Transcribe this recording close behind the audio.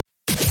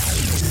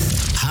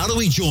How do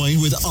we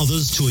join with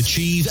others to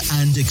achieve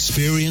and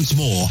experience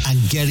more and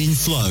get in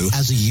flow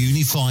as a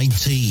unified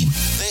team?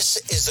 This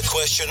is the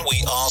question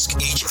we ask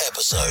each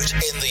episode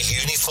in the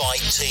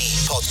Unified Team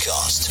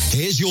podcast.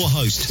 Here's your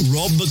host,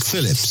 Rob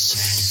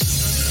McPhillips.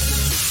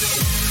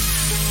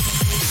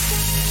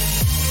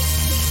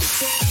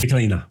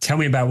 Michalina, tell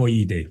me about what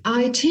you do.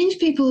 I change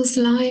people's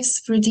lives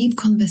through deep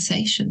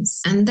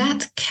conversations, and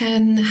that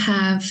can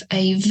have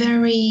a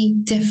very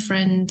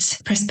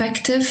different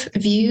perspective,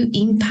 view,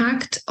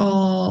 impact,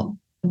 or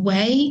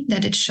way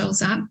that it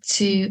shows up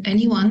to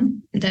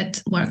anyone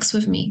that works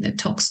with me, that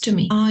talks to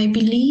me. I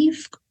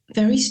believe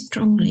very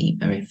strongly,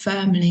 very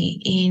firmly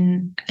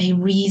in a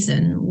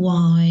reason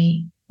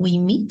why we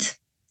meet,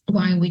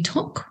 why we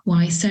talk,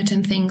 why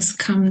certain things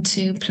come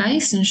to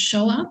place and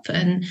show up,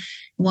 and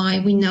why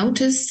we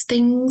notice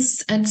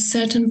things at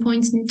certain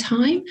points in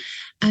time,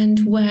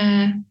 and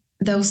where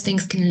those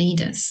things can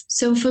lead us.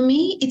 So for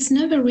me, it's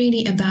never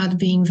really about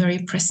being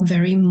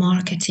very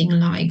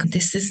marketing-like.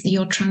 This is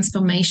your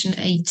transformation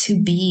A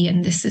to B,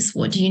 and this is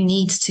what you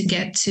need to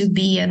get to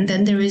B. And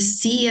then there is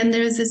C, and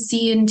there is a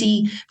C and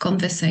D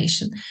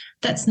conversation.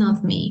 That's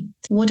not me.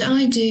 What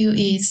I do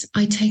is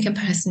I take a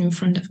person in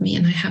front of me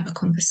and I have a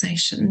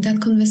conversation.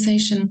 That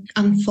conversation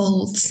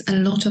unfolds a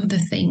lot of the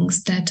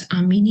things that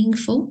are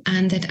meaningful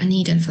and that are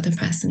needed for the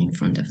person in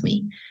front of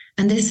me.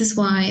 And this is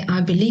why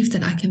I believe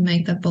that I can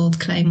make that bold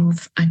claim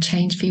of I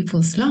change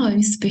people's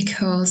lives,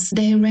 because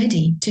they're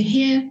ready to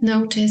hear,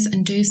 notice,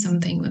 and do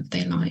something with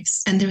their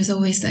lives. And there is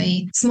always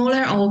a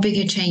smaller or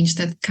bigger change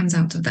that comes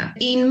out of that.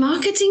 In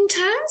marketing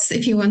terms,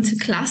 if you want to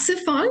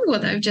classify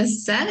what I've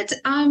just said,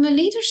 I'm a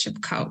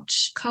leadership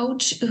coach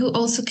who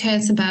also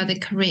cares about a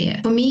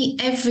career. For me,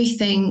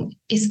 everything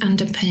is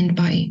underpinned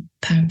by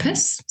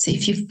purpose. So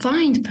if you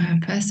find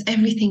purpose,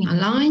 everything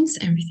aligns,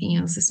 everything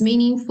else is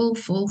meaningful,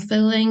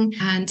 fulfilling,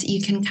 and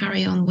you can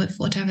carry on with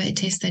whatever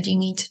it is that you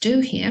need to do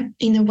here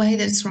in a way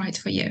that's right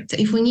for you. So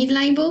if we need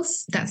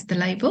labels, that's the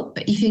label.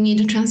 But if you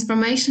need a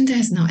transformation,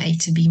 there's no A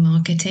to B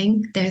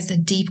marketing. There's a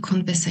deep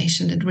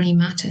conversation that really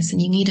matters,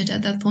 and you need it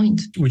at that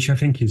point. Which I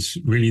think is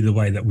really the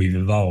way that we've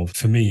evolved.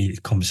 For me,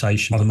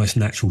 conversation are the most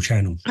natural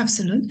channel.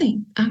 Absolutely.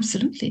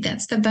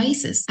 That's the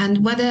basis.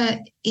 And whether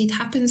it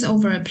happens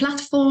over a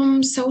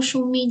platform, social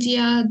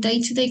media,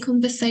 day-to-day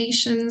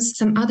conversations,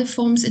 some other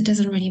forms, it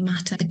doesn't really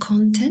matter. The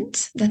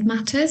content that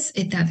matters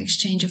is that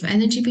exchange of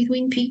energy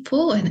between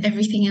people and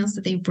everything else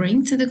that they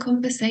bring to the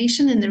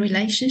conversation and the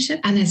relationship.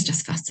 And it's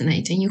just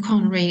fascinating. You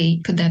can't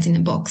really put that in a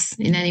box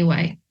in any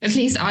way. At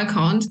least I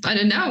can't. I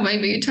don't know.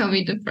 Maybe you tell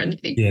me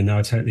differently. Yeah, no,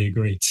 I totally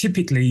agree.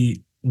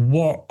 Typically,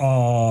 what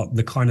are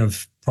the kind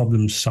of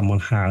problems someone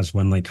has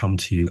when they come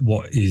to you?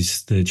 What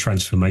is the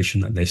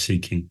transformation that they're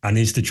seeking? And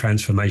is the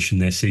transformation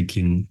they're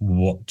seeking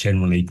what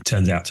generally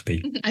turns out to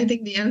be? I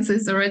think the answer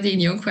is already in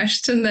your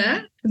question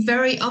there.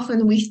 Very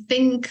often we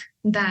think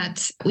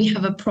that we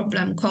have a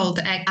problem called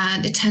X,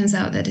 and it turns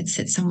out that it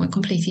sits somewhere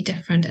completely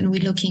different, and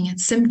we're looking at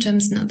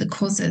symptoms, not the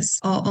causes,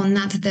 or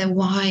not the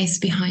whys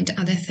behind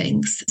other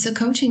things. So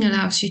coaching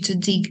allows you to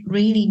dig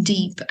really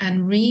deep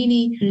and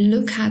really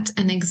look at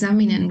and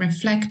examine and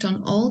reflect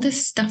on all the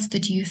stuff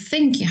that you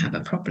think you have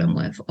a problem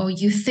with, or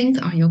you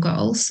think are your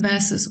goals,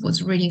 versus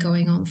what's really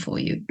going on for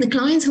you. The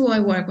clients who I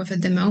work with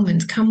at the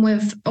moment come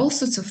with all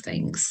sorts of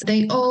things.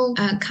 They all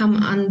come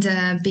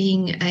under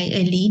being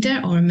a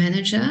leader or a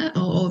manager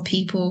or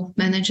people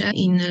manager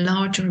in a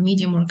large or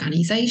medium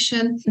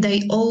organization.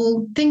 They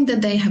all think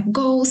that they have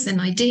goals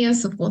and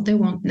ideas of what they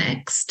want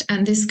next.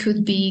 And this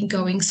could be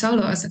going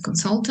solo as a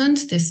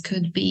consultant. This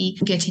could be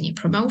getting a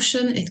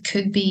promotion. It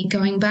could be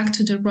going back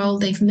to the role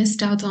they've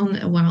missed out on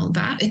a while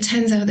back. It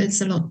turns out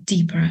it's a lot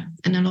deeper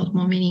and a lot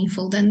more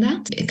meaningful than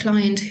that. A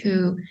client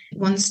who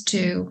wants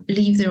to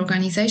leave the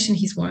organization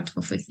he's worked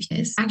for 50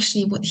 years,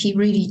 actually what he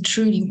really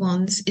truly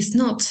wants is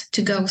not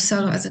to go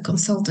solo as a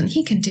consultant.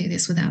 He can do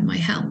this without my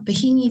help, but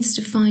he needs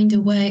to find a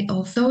way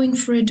of going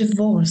through a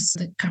divorce,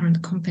 the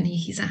current company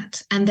he's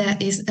at. And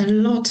that is a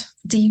lot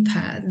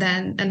deeper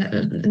than,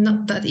 and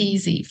not that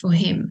easy for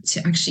him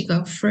to actually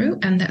go through.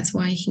 And that's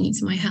why he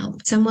needs my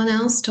help. Someone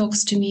else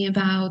talks to me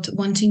about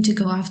wanting to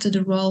go after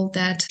the role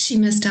that she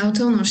missed out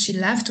on, or she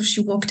left, or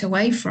she walked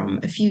away from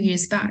a few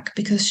years back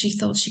because she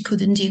thought she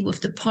couldn't deal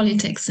with the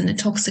politics and the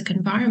toxic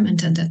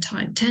environment at that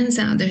time. Turns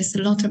out there's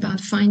a lot about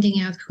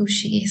finding out who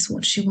she is,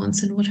 what she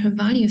wants, and what her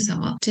values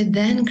are, to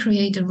then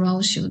create a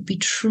role she would be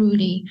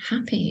truly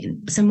happy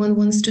in. Someone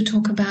wants to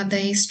talk about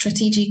their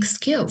strategic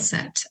skill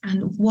set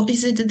and what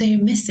is it that they're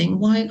missing?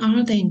 Why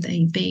are they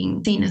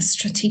being seen as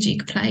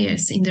strategic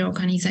players in their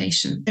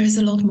organization? There is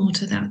a lot more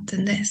to that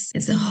than this.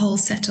 It's a whole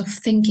set of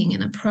thinking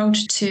and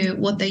approach to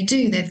what they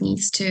do that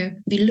needs to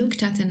be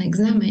looked at and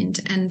examined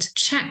and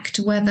checked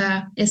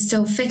whether it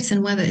still fits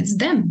and whether it's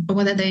them, or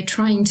whether they're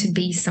trying to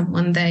be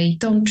someone they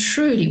don't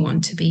truly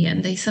want to be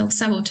and they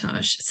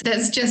self-sabotage. So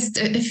that's just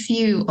a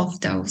few of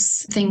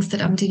those things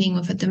that I'm dealing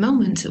with at the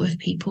moment. consistent with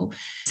people.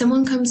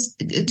 Someone comes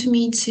to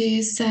me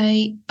to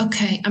say,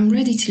 okay, I'm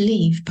ready to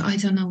leave, but I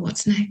don't know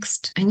what's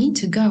next. I need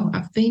to go.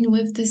 I've been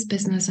with this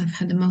business. I've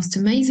had the most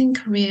amazing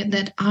career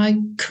that I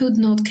could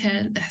not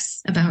care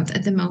less about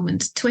at the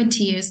moment.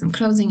 20 years, I'm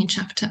closing a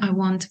chapter. I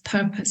want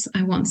purpose.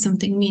 I want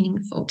something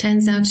meaningful.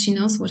 Turns out she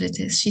knows what it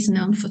is. She's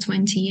known for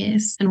 20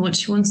 years. And what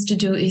she wants to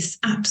do is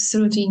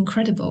absolutely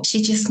incredible.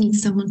 She just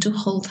needs someone to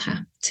hold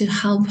her, to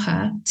help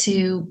her,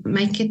 to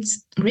make it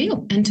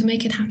real and to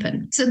make it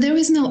happen. So there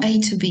is no A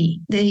to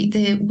B.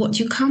 The what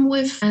you come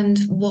with and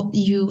what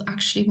you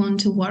actually want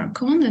to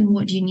work on and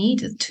what you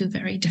need are two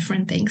very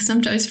different things,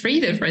 sometimes three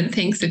different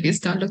things if you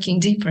start looking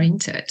deeper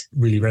into it.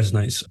 Really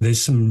resonates.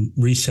 There's some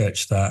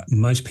research that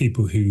most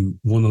people who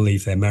want to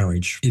leave their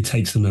marriage, it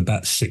takes them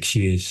about 6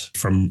 years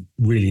from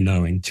really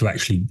knowing to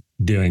actually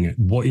doing it.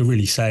 What you're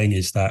really saying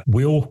is that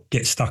we all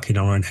get stuck in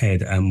our own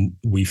head and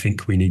we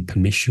think we need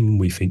permission,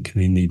 we think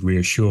we need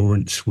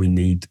reassurance, we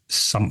need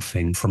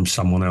something from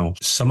someone else.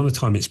 Some of the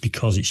time it's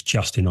because it's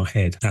just in our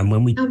head. And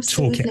when we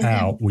talk it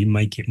out, we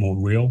make it more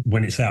real.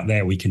 When it's out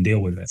there, we can deal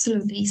with it.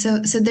 Absolutely. So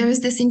there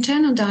is this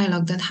internal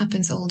dialogue that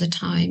happens all the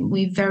time.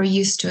 We're very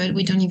used to it.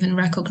 We don't even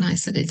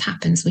recognize that it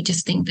happens. We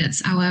just think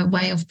that's our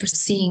way of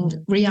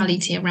perceiving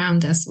reality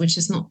around us, which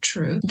is not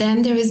true.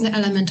 Then there is the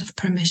element of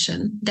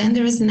permission. Then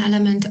there is an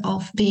element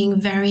of being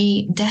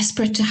very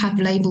desperate to have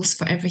labels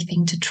for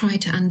everything, to try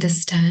to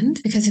understand.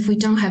 Because if we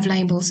don't have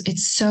labels,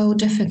 it's so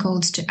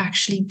difficult to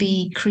actually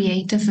be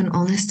creative and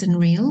honest and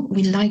real.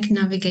 We like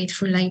navigate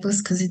through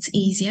labels because it's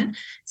easier.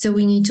 So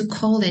we need to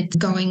call it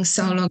going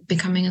solo,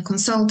 becoming a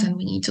consultant.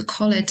 We need to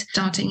call it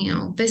starting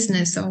our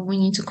business, or we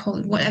need to call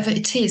it whatever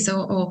it is.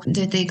 Or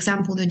the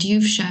example that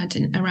you've shared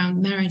around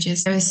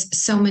marriages. There's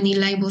so many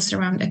labels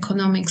around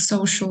economic,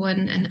 social,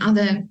 and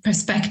other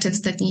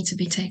perspectives that need to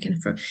be taken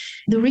through.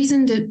 The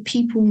reason that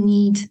people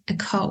need a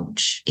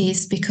coach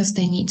is because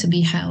they need to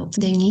be held.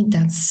 They need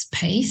that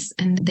space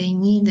and they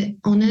need an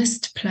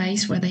honest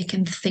place where they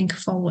can think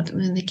forward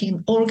and they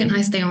can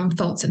organize their own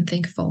thoughts and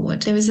think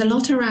forward. There is a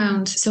lot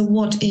around, so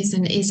what is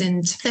and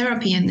isn't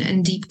therapy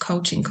and deep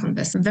coaching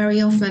conversation. Very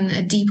often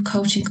a deep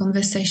coaching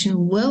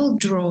conversation will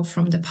draw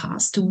from the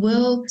past,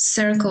 will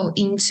circle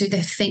into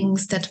the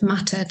things that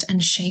mattered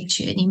and shaped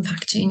you and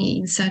impacted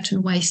you in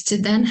certain ways to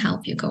then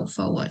help you go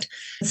forward.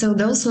 So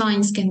those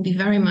lines can be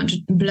very much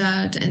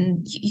blurred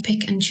and you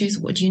pick and choose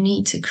what you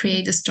need to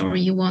create the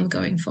story you want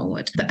going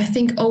forward. But I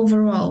think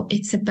overall,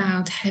 it's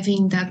about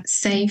having that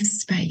safe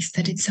space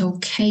that it's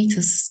okay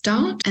to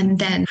start. And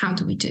then how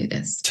do we do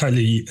this?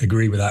 Totally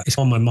agree with that. It's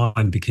on my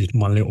mind because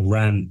my little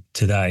rant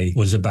today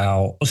was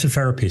about lots of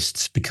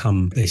therapists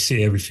they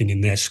see everything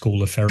in their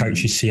school of therapy.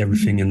 Coaches see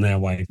everything in their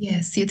way.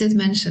 Yes, you did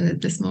mention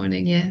it this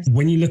morning, yes.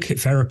 When you look at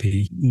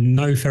therapy,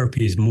 no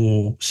therapy is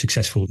more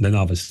successful than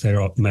others.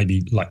 There are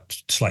maybe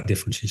slight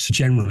differences.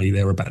 Generally,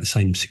 they're about the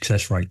same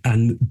success rate.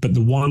 But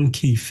the one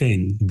key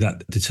thing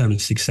that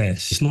determines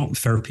success is not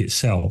therapy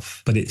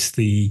itself, but it's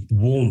the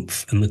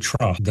warmth and the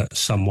trust that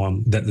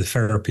the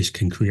therapist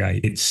can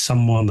create. It's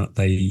someone that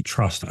they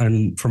trust.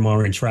 And from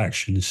our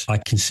interactions, I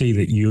can see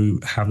that you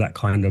have that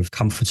kind of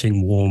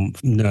comforting,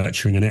 warmth,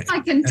 nurturing, and I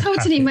can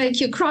totally make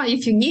you cry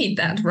if you need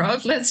that,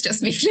 Rob. Let's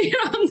just be clear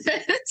on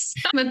this.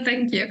 But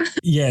thank you.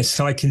 Yes,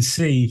 so I can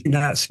see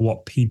that's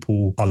what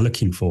people are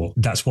looking for.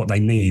 That's what they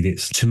need.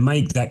 It's to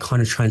make that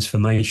kind of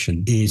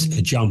transformation is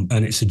a jump,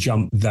 and it's a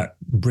jump that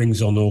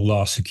brings on all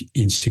our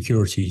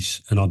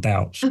insecurities and our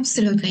doubts.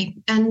 Absolutely.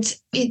 And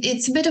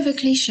it's a bit of a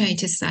cliche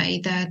to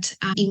say that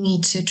you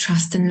need to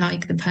trust and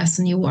like the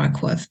person you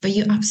work with, but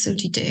you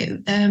absolutely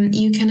do.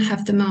 You can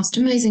have the most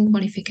amazing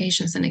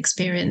qualifications and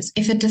experience.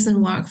 If it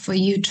doesn't work for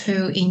you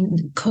two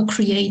in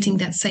co-creating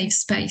that safe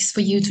space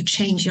for you to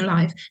change your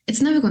life,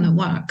 it's never going to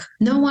work.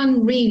 No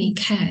one really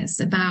cares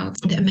about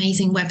the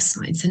amazing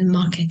websites and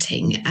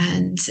marketing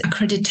and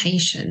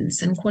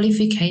accreditations and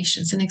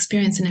qualifications and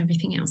experience and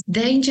everything else.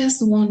 They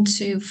just want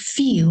to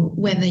feel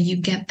whether you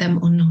get them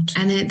or not.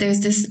 And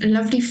there's this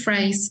lovely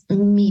phrase,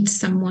 meet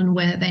someone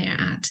where they are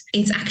at.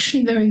 It's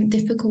actually very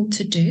difficult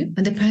to do,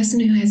 but the person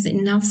who has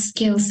enough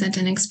skill set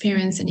and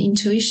experience and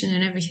intuition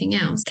and everything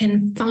else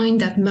can find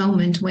that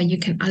moment where you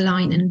can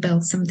align and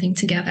build something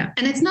together.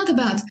 And it's not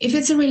about, if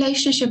it's a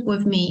relationship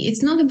with me,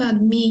 it's not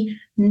about me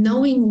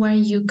knowing where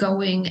you're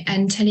going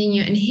and telling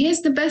you, and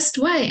here's the best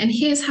way, and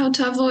here's how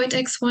to avoid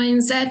X, Y,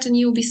 and Z, and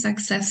you'll be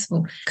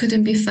successful.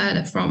 Couldn't be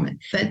further from it.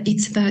 But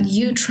it's about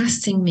you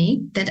trusting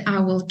me that I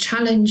will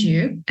challenge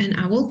you and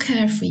I will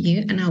care for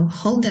you and I'll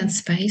hold that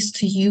space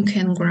so you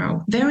can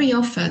grow. Very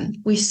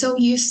often, we're so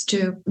used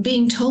to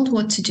being told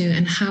what to do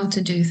and how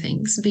to do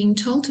things, being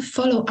told to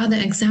follow other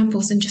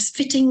examples and just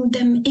fitting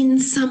them in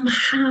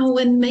somehow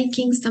and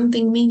making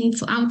something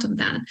meaningful out of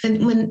that.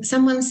 And when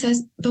someone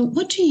says, but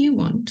what do you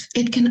want?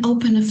 It can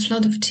open a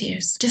flood of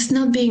tears. Just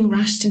not being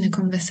rushed in a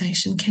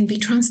conversation can be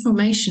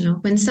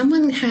transformational. When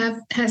someone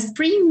has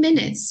 3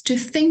 minutes to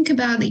think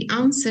about the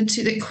answer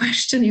to the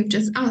question you've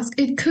just asked,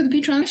 it could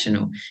be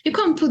transformational. You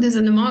can't put this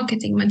in the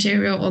marketing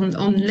material on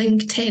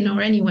LinkedIn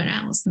or anywhere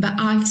else. But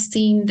I've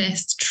seen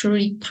this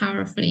truly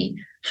powerfully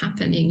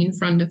happening in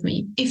front of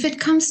me. If it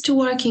comes to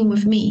working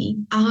with me,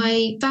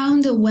 I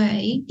found a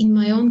way in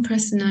my own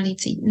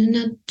personality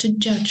not to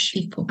judge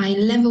people. I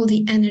level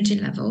the energy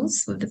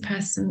levels with the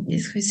person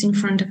who's in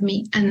front of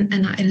me,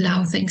 and I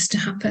allow things to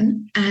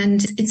happen.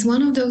 And it's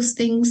one of those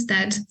things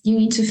that you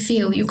need to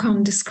feel, you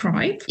can't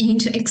describe, you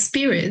need to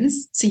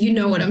experience, so you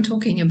know what I'm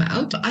talking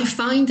about. I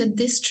find that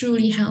this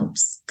truly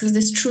helps, because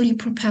this truly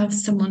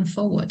propels someone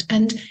forward.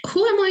 And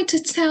who am I to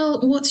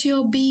tell what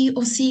your B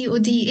or C or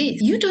D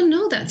is? You don't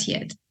know that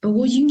yet. But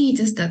what you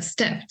need is that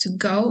step to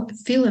go,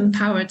 feel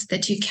empowered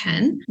that you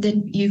can, that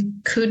you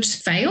could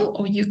fail,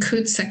 or you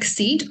could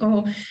succeed,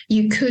 or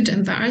you could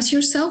embarrass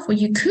yourself, or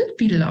you could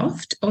be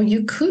loved, or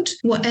you could,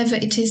 whatever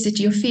it is that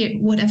you fear,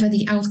 whatever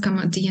the outcome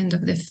at the end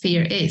of the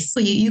fear is. So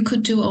you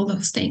could do all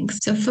those things.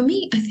 So for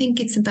me, I think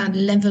it's about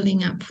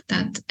leveling up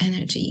that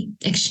energy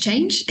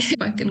exchange,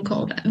 if I can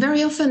call that.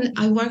 Very often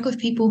I work with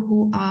people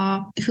who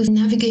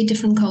navigate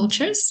different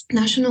cultures,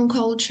 national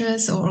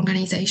cultures or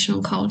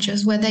organizational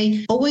cultures, where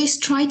they always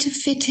try to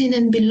fit in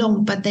and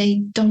belong, but they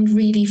don't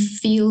really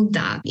feel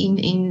that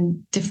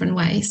in different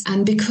ways.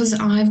 And because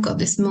I've got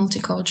this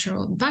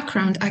multicultural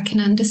background, I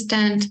can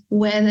understand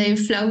where they're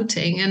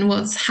floating and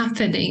what's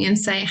happening and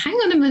say, hang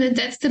on a minute,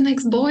 that's the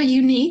next boy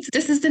you need.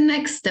 This is the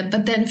next step,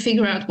 but then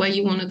figure out where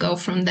you want to go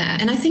from there.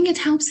 And I think it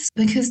helps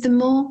because the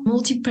more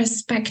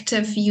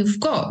multi-perspective you've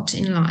got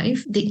in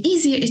life, the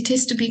easier it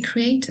is to be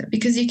creative,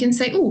 because you can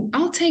say, oh,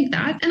 I'll take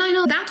that. And I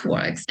know that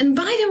works. And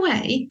by the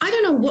way, I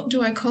don't know what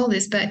do I call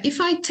this, but if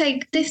I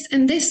take this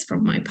and this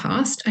from my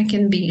past, I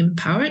can be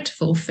empowered,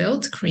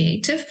 fulfilled,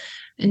 creative,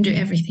 and do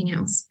everything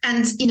else.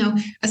 And,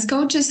 as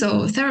coaches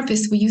or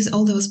therapists, we use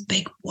all those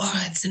big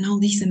words and all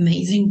these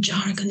amazing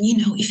jargon.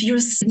 If you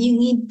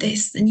need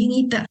this and you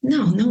need that.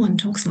 No one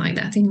talks like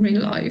that in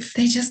real life.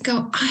 They just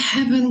go, I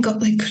haven't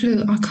got a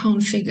clue. I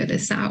can't figure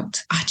this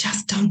out. I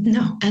just don't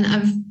know. And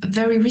I've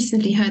very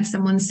recently heard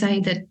someone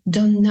say that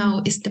don't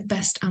know is the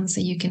best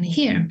answer you can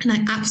hear. And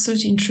I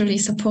absolutely and truly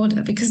support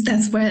that, because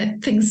that's where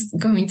things are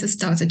going to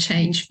start to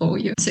change for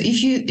you. So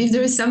if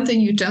there is something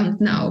you don't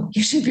know,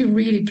 you should be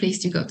really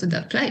pleased you got to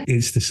that place.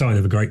 It's the sign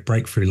of a great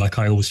breakthrough. Like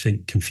I always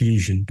think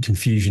confusion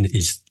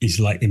is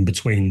like in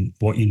between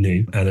what you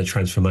knew and a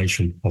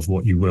transformation of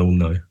what you will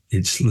know.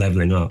 It's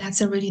leveling up.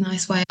 That's a really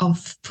nice way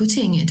of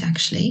putting it,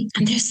 actually.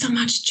 And there's so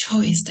much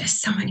choice.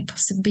 There's so many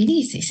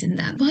possibilities in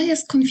that. Why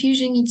does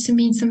confusion need to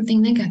mean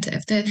something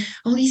negative?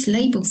 All these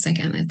labels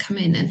again that come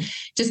in. And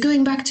just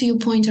going back to your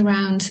point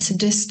around, so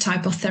this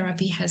type of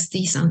therapy has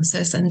these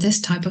answers and this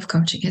type of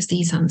coaching has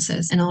these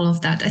answers and all of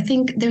that. I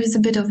think there is a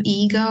bit of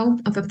ego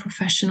of a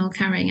professional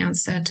carrying out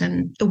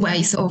certain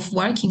ways of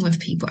working with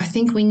people. I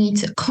think we need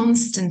to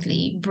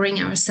constantly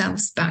bring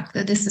ourselves back,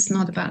 that this is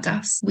not about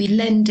us. We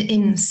lend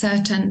in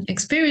certain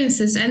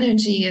experiences,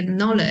 energy and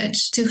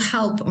knowledge to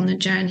help on a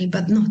journey,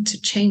 but not to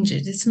change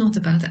it. It's not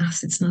about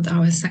us. It's not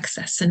our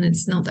success, and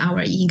it's not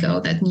our ego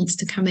that needs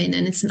to come in,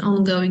 and it's an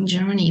ongoing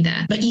journey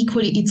there. But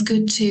equally, it's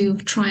good to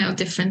try out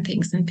different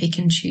things and pick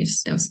and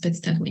choose those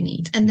bits that we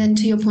need. And then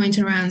to your point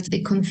around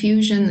the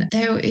confusion,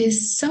 there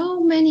is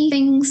so many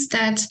things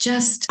that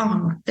just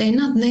are. They're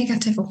not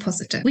negative or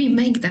positive. We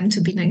make them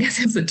to be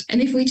negative. And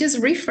if we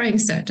just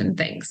reframe certain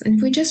things, and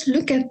if we just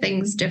look at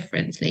things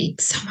differently,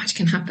 so much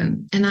can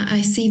happen. And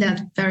I see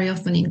that very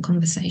often in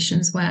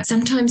conversations where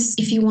sometimes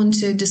if you want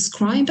to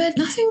describe it,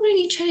 nothing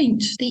really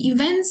changed. The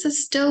events are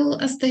still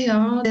as they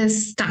are.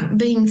 There's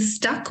being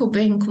stuck or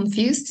being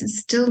confused is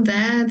still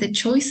there. The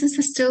choices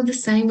are still the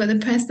same, but the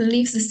person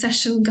leaves the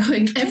session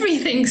going,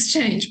 everything's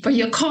changed, but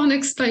you can't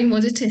explain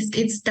what it is.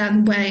 It's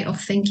that way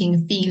of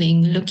thinking,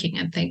 feeling, looking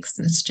at things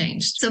that's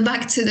changed. So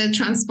back to the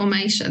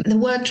transformation. The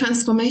word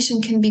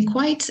transformation can be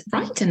quite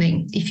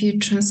frightening if you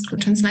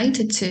translate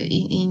it to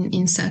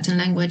in certain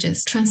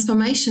languages.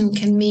 Transformation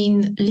can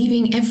mean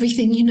leaving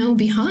everything you know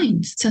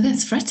behind. So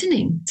that's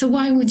threatening. So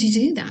why would you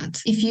do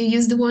that? If you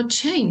use the word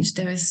change,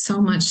 there is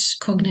so much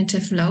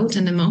cognitive load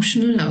and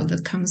emotional load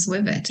that comes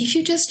with it. If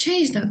you just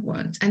change that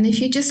word, and if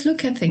you just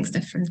look at things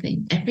differently,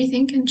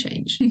 everything can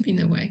change in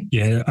a way.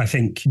 Yeah, I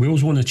think we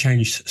always want to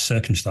change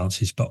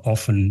circumstances, but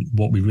often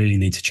what we really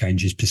need to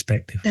change is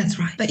perspective. That's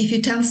right. But if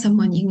you tell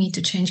someone you need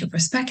to change your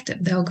perspective,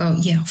 they'll go,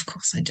 yeah, of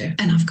course I do.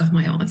 And I've got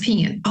my own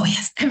opinion. Oh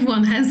yes,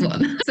 everyone has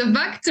one. So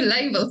back to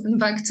labels and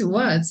back to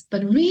words,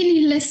 but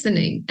really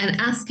listening and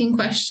asking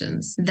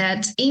questions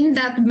that in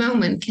that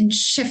moment can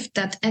shift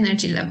that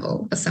energy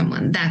level for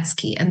someone. That's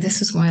key. And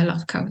this is why I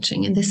love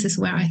coaching. And this is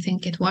where I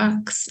think it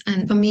works.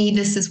 And for me,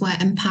 this is where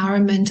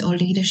empowerment or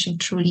leadership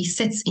truly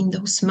sits, in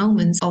those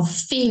moments of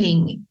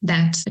feeling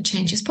that a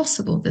change is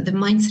possible, that the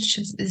mindset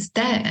shift is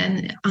there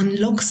and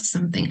unlocks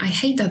something. I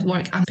hate that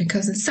word because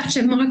because it's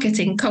such a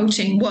marketing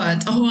coaching word.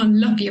 Oh,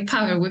 unlock your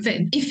power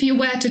within. If you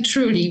were to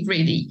truly,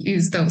 really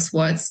use those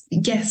words,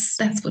 yes,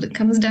 that's what it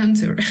comes down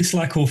to. It's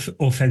like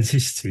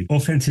authenticity.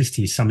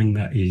 Authenticity is something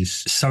that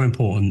is so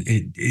important.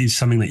 It is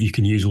something that you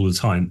can use all the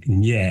time.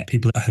 And yeah,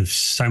 people have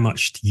so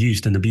much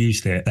used and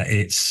abused it that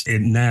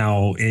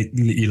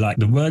you're like,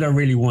 the word I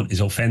really want is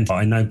authentic.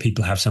 I know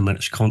people have so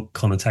much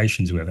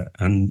connotations with it.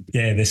 And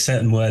yeah, there's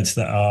certain words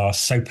that are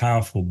so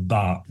powerful,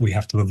 but we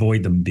have to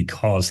avoid them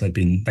because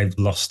they've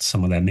lost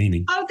some of their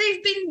meaning. Oh,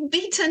 they've been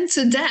beaten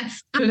to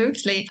death.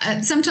 Absolutely.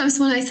 Sometimes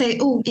when I say,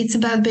 oh, it's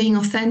about being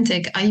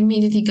authentic, I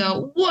immediately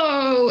go,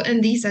 whoa,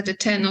 and these are the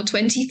 10 or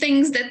 20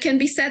 things that can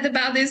be said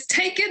about this.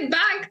 Take it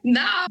back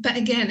now. But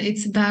again,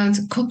 it's about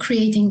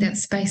co-creating that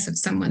space of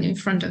someone in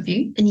front of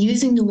you and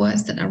using the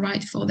words that are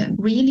right for them.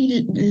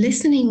 Really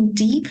listening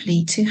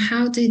deeply to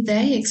how do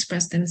they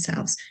express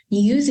themselves,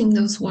 using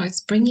those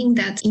words, bringing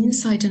that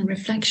insight and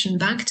reflection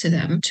back to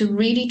them to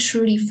really,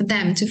 truly for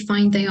them to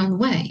find their own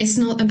way. It's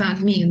not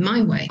about me and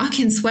my way. I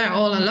can swear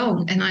all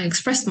along and I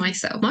express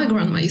myself. My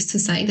grandma used to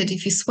say that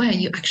if you swear,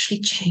 you actually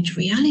change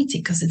reality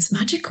because it's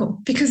magical,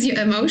 because your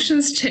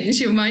emotions change,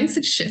 your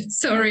mindset shifts.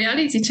 So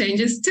reality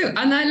changes too.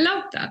 And I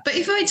love that. But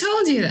if I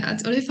told you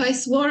that, or if I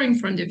swore in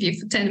front of you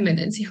for 10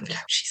 minutes, you'd be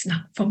like, she's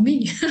not for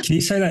me. Can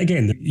you say that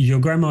again? Your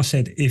grandma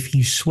said, if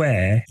you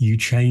swear, you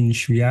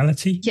change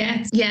reality?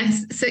 Yes.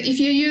 So if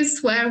you use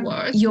swear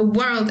word, your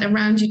world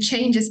around you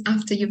changes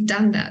after you've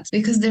done that,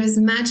 because there is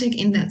magic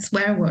in that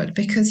swear word,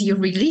 because you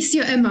release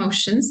your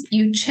emotions,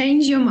 you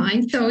change your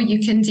mind so you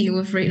can deal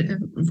with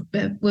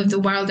the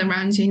world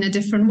around you in a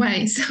different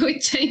way. So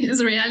it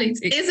changes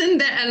reality. Isn't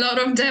there a lot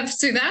of depth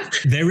to that?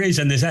 There is,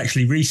 and there's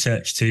actually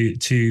research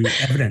to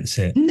evidence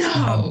it.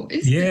 No.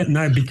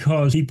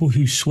 Because people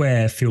who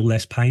swear feel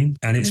less pain,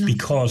 and it's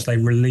because they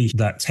release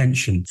that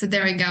tension. So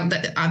there we go.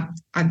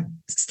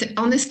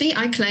 Honestly,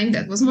 I claim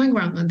that was my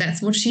grandma.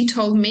 That's what she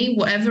told me.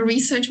 Whatever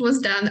research was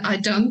done, I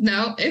don't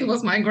know. It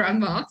was my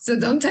grandma. So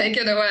don't take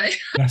it away.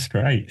 That's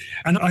great.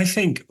 And I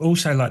think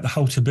also like the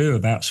whole taboo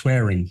about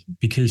swearing,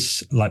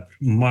 because like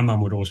my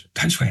mum would always,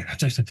 don't swear.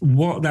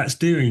 What that's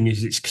doing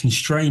is it's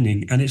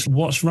constraining, and it's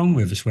what's wrong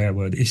with a swear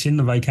word. It's in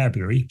the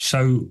vocabulary.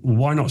 So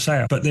why not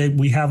say it? But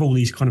we have all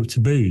these kind of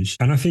taboos.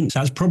 And I think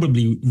that's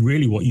probably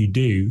really what you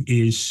do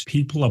is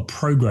people are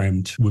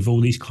programmed with all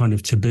these kind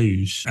of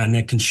taboos, and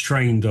they're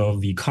constrained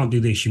of you can't do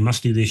this, you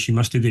must do this, you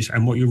must do this.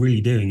 And what you're really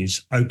doing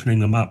is opening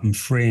them up and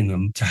freeing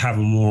them to have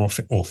a more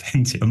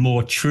authentic, a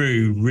more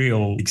true,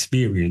 real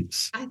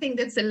experience. I think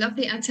that's a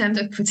lovely attempt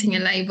at putting a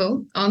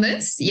label on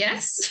it.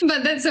 Yes,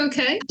 but that's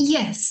okay.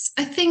 Yes,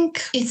 I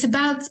think it's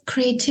about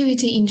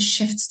creativity in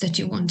shifts that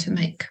you want to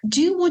make.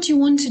 Do what you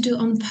want to do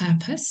on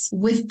purpose,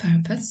 with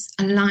purpose,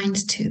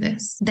 aligned to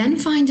this. Then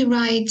find the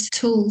right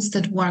tools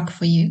that work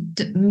for you.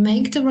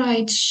 Make the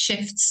right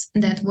shifts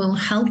that will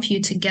help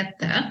you to get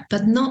there,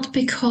 but not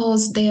because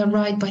they are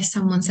right by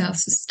someone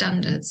else's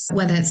standards,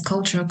 whether it's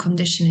cultural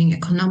conditioning,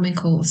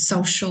 economical,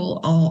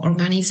 social, or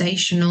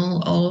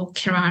organizational, or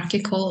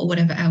hierarchical, or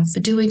whatever else.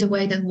 But do it the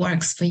way that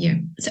works for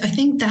you. So I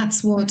think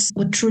that's what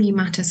truly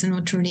matters and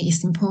what truly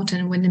is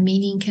important, when the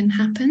meaning can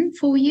happen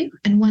for you.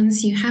 And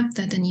once you have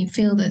that and you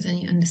feel that and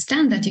you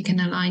understand that, you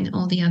can align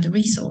all the other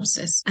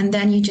resources. And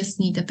then you just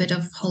need a bit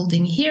of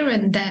holding here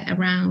and there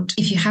around.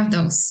 If you have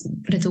those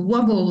little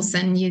wobbles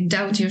and you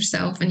doubt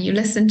yourself and you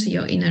listen to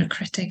your inner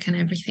critic and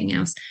everything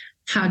else,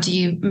 how do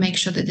you make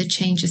sure that the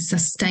change is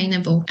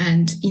sustainable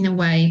and in a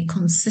way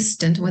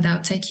consistent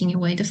without taking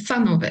away the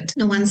fun of it?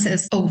 No one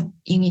says, oh,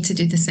 you need to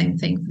do the same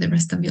thing for the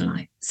rest of your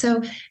life.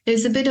 So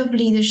there's a bit of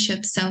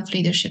leadership,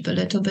 self-leadership, a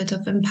little bit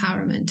of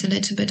empowerment, a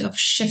little bit of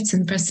shifts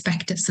in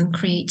perspectives and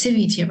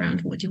creativity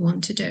around what you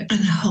want to do, and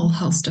a whole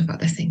host of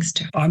other things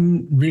too.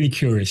 I'm really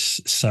curious.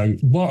 So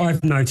what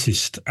I've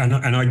noticed, and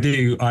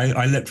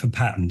I look for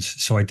patterns.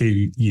 So I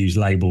do use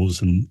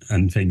labels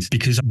and things,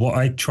 because what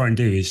I try and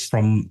do is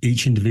from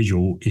each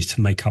individual is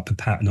to make up a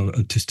pattern or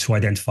to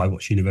identify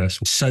what's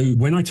universal. So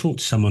when I talk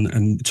to someone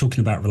and talking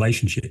about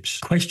relationships,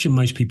 question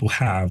most people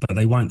have, but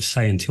they won't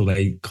say until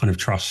they kind of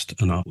trust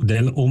enough.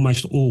 They'll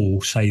almost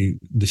all say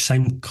the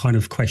same kind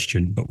of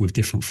question, but with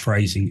different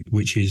phrasing,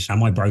 which is,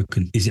 am I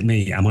broken? Is it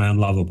me? Am I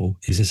unlovable?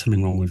 Is there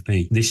something wrong with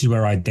me? This is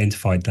where I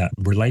identified that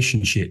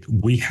relationship.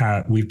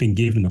 We've been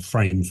given a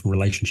frame for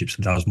relationships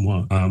that doesn't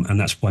work. And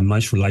that's why more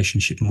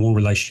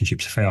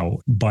relationships fail.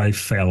 By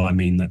fail, I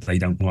mean that they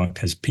don't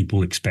work as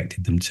people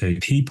expected them to.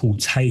 People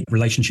take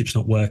relationships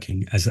not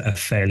working as a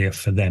failure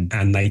for them,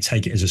 and they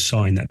take it as a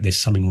sign that there's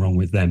something wrong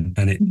with them,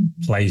 and it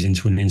plays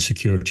into an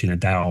insecurity and a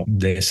doubt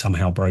they're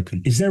somehow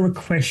broken. Is there a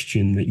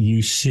question that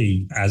you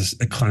see as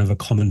a kind of a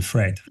common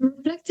thread?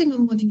 Reflecting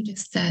on what you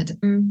just said,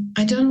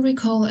 I don't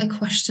recall a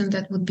question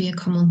that would be a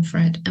common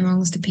thread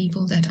amongst the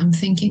people that I'm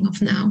thinking of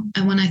now,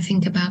 and when I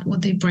think about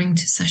what they bring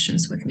to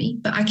sessions with me.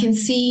 But I can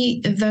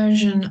see a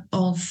version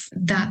of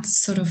that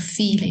sort of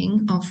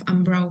feeling of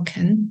I'm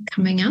broken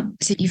coming up.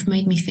 So you've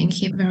made me think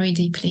here very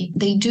deeply.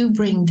 They do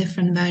bring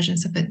different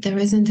versions of it. There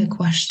isn't a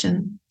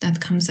question that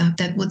comes up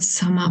that would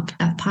sum up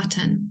that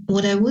pattern.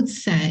 What I would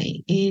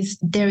say is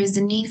there is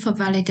a need for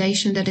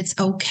validation that it's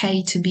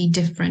okay to be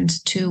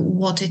different to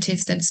what it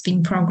is that's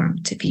been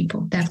programmed to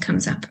people. That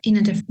comes up.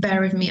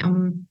 Bear with me,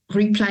 I'm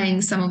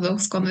replaying some of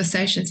those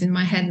conversations in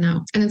my head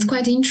now. And it's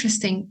quite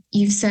interesting.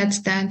 You've said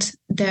that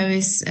there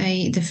is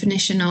a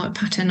definition or a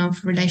pattern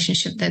of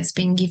relationship that's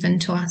been given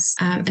to us.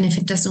 And if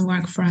it doesn't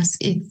work for us,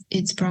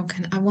 it's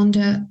broken. I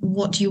wonder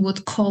what you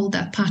would call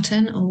that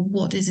pattern, or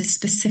what is it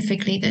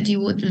specifically that you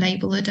would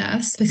label it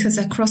as? Because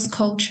across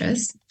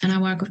cultures, and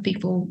I work with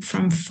people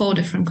from 4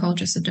 different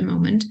cultures at the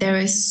moment, there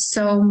is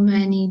so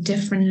many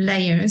different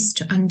layers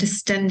to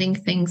understanding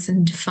things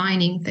and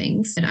defining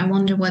things that I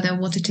wonder whether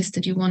what it is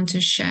that you want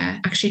to share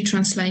actually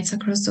translates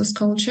across those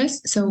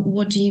cultures. So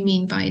what do you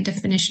mean by a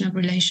definition of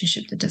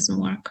relationship that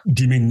doesn't work?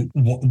 Do you mean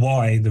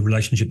why the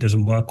relationship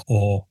doesn't work?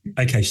 Or,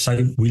 okay,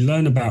 so we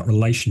learn about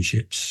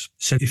relationships.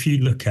 So if you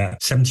look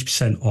at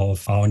 70%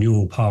 of our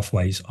neural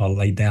pathways are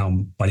laid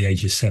down by the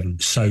age of 7.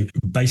 So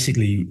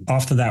basically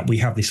after that, we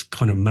have this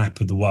kind of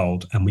map of the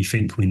world and we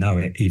think we know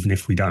it, even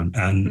if we don't.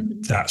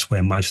 And that's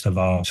where most of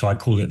so I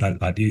call it that,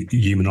 like the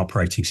human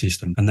operating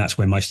system. And that's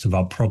where most of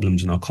our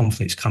problems and our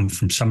conflicts come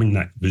from, something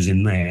that was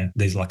in there.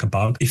 There's like a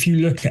bug. If you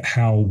look at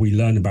how we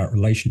learn about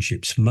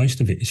relationships, most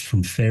of it is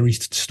from fairy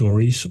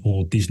stories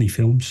or Disney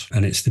films,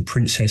 and it's the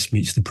princess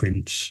meets the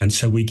prince. And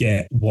so we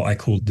get what I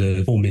call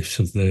the 4 myths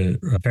of the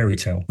fairy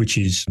tale, which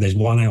is there's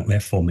one out there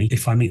for me.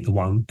 If I meet the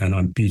one and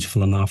I'm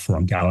beautiful enough, or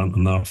I'm gallant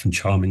enough and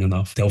charming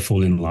enough, they'll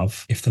fall in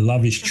love. If the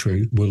love is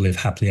true, we'll live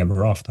happily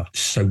ever after.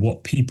 So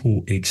what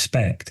people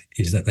expect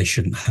is that they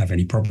shouldn't have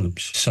any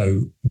problems.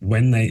 So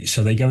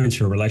they go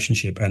into a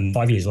relationship, and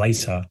 5 years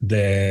later,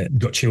 they've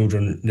got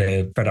children,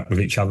 they're fed up with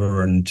each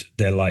other, and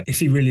they're like, if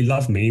he really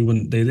loved me, he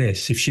wouldn't do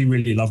this. If she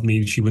really loved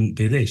me, she wouldn't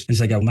do this. And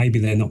so they go, maybe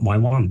they're not my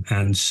one.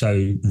 And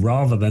so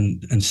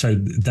so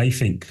they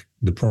think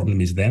the problem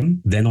is them.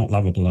 They're not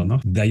lovable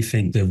enough. They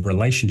think the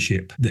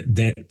relationship,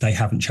 that they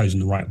haven't chosen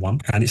the right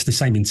one. And it's the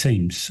same in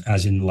teams,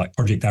 as in like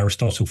Project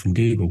Aristotle from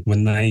Google.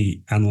 When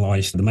they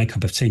analysed the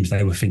makeup of teams,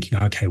 they were thinking,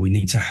 okay, we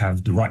need to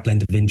have the right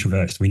blend of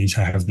introverts. We need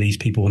to have these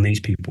people and these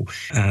people.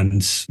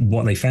 And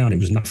what they found, it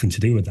was nothing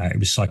to do with that. It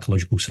was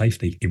psychological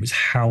safety. It was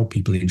how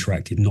people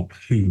interacted, not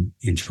who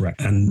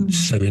interact. And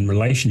so in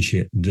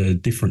relationship, the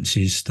difference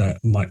is that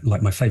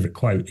my favourite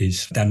quote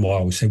is Dan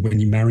Weil said,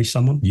 when you marry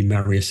someone, you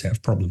marry a set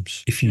of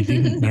problems. If you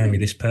didn't marry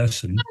this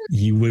person,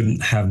 you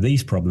wouldn't have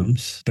these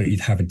problems, but you'd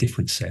have a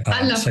different set.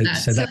 I love that.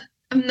 So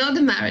I'm not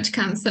a marriage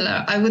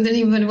counselor. I wouldn't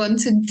even want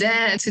to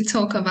dare to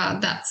talk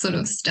about that sort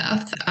of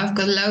stuff. I've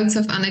got loads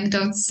of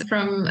anecdotes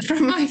from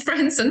my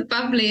friends and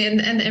family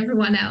and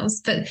everyone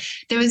else. But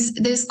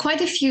there's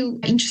quite a few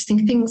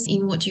interesting things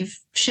in what you've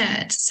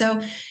shared.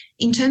 So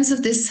in terms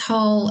of this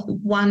whole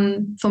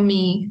one, for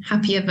me,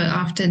 happy ever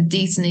after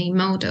Disney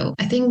model,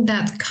 I think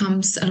that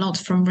comes a lot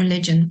from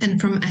religion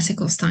and from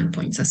ethical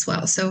standpoints as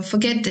well. So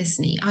forget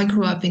Disney. I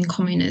grew up in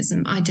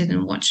communism. I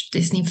didn't watch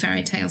Disney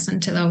fairy tales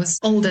until I was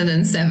older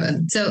than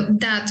 7. So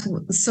that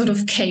sort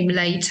of came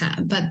later.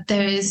 But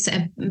there is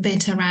a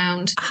bit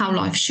around how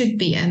life should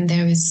be. And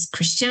there is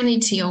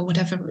Christianity or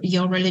whatever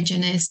your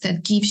religion is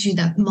that gives you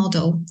that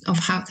model of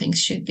how things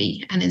should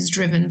be. And is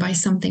driven by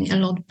something a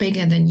lot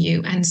bigger than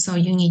you. And so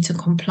you need to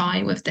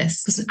comply with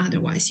this, because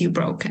otherwise you're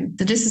broken.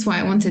 So this is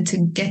why I wanted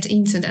to get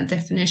into that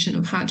definition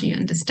of how do you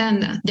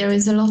understand that. There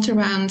is a lot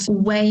around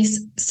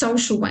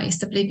social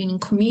ways of living in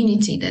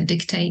community that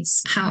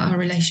dictates how our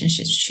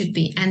relationships should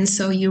be. And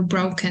so you're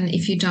broken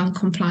if you don't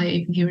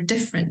comply, you're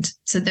different.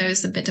 So there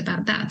is a bit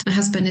about that. My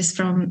husband is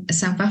from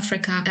South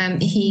Africa.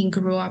 He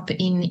grew up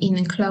in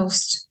a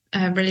closed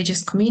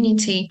religious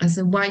community as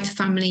a white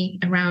family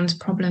around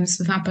problems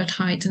with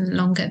apartheid and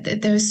longer.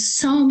 There's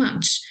so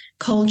much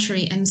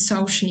culturally and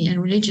socially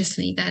and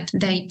religiously that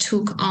they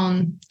took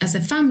on as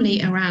a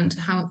family around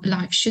how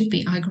life should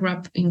be. I grew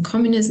up in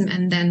communism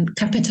and then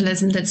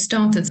capitalism that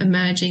started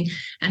emerging,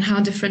 and how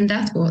different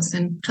that was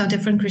and how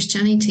different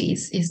Christianity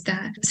is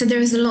that. So there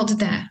is a lot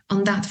there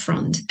on that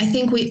front. I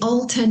think we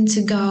all tend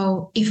to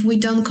go, if we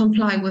don't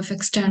comply with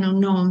external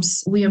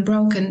norms, we are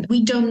broken.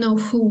 We don't know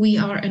who we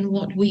are and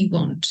what we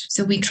want.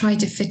 So we try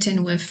to fit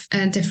in with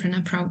different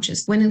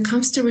approaches. When it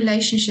comes to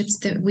relationships,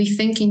 that we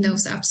think in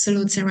those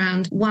absolutes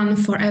around one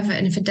forever,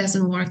 and if it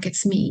doesn't work,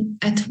 it's me.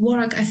 At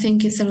work, I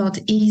think it's a lot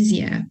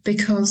easier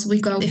because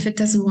we go, if it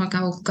doesn't work,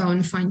 I'll go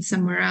and find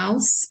somewhere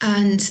else.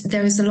 And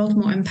there is a lot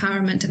more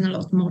empowerment and a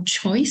lot more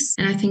choice.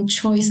 And I think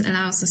choice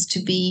allows us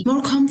to be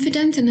more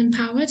confident and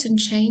empowered and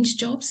change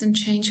jobs and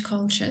change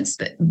cultures.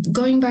 But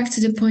going back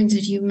to the point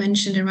that you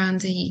mentioned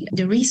around the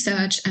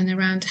research and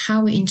around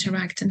how we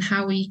interact and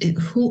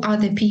who are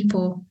the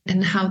people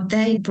and how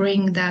they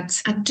bring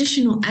that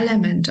additional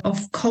element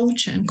of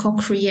culture and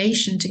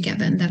co-creation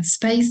together in that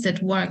space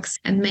that works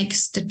and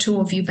makes the two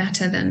of you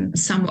better than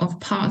some of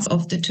parts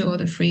of the two or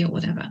the three or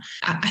whatever.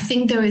 I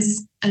think there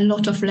is a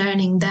lot of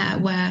learning there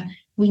where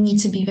we need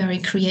to be very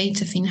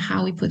creative in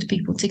how we put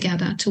people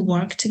together to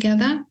work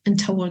together and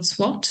towards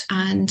what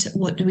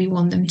do we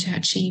want them to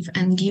achieve,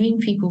 and giving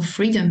people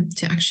freedom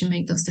to actually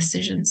make those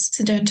decisions.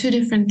 So there are two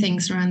different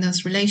things around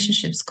those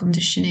relationships,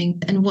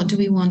 conditioning, and what do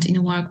we want in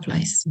a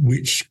workplace.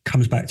 Which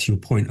comes back to your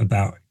point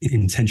about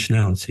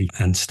intentionality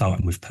and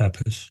starting with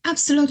purpose.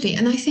 Absolutely.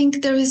 And I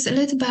think there is a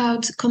little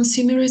about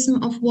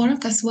consumerism of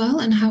work as well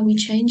and how we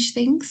change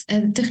things.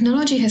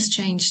 Technology has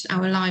changed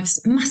our lives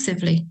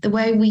massively. The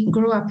way we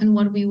grew up and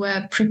what we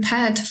were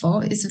prepared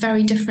for is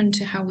very different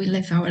to how we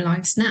live our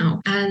lives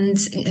now. And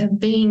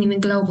being in a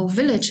global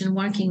village and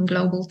working in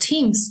global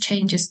teams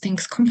changes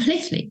things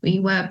completely. We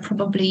were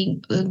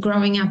probably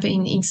growing up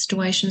in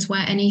situations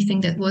where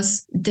anything that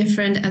was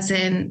different, as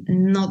in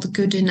not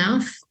good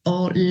enough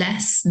or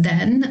less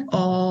than,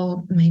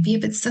 or maybe a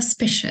bit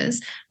suspicious,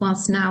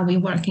 whilst now we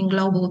work in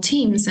global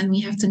teams and we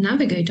have to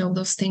navigate all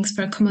those things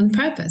for a common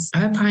purpose.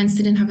 Our parents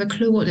didn't have a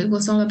clue what it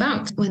was all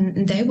about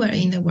when they were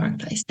in the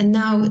workplace. And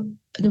now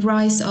the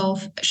rise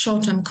of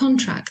short-term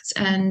contracts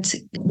and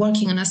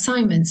working on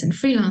assignments and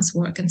freelance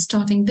work and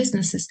starting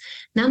businesses,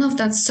 none of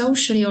that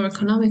socially or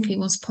economically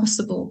was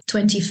possible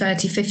 20,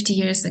 30, 50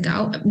 years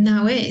ago.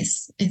 Now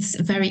it's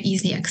very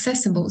easily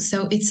accessible.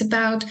 So it's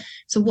about,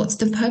 so what's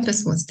the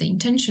purpose? What's the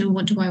intention?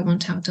 What do I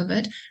want out of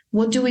it?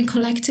 What do we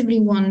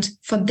collectively want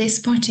for this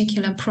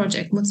particular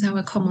project? What's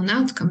our common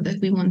outcome that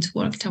we want to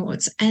work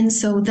towards? And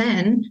so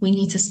then we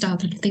need to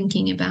start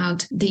thinking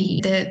about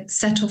the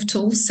set of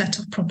tools, set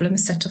of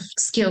problems, set of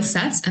skill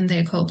sets, and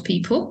they're called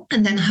people.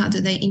 And then how do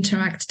they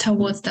interact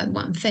towards that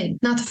one thing?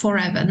 Not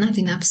forever, not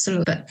in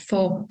absolute, but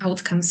for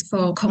outcomes,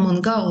 for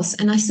common goals.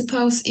 And I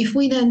suppose if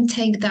we then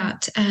take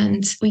that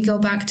and we go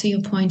back to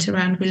your point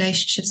around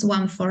relationships,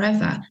 one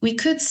forever, we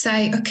could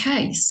say,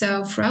 okay,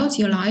 so throughout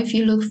your life,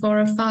 you look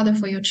for a father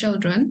for your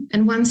children.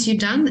 And once you're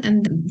done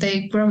and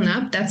they've grown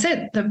up, that's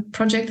it. The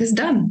project is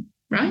done.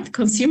 Right?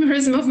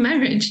 Consumerism of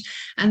marriage.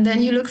 And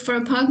then you look for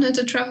a partner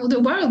to travel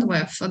the world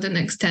with for the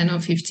next 10 or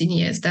 15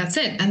 years. That's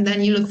it. And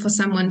then you look for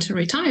someone to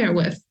retire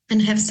with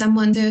and have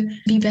someone to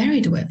be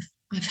buried with.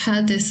 I've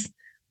heard this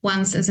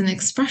once as an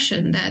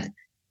expression that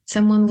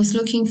someone was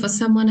looking for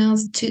someone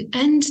else to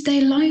end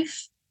their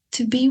life,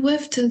 to be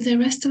with to the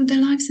rest of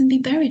their lives and be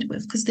buried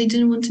with, because they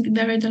didn't want to be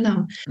buried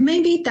alone.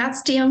 Maybe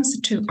that's the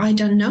answer to, I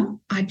don't know.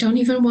 I don't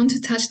even want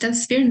to touch that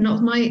sphere,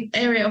 not my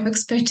area of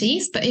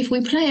expertise. But if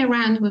we play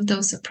around with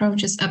those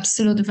approaches,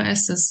 absolute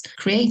versus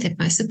creative,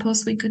 I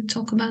suppose we could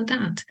talk about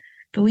that.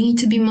 But we need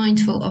to be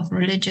mindful of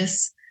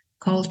religious,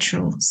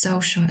 cultural,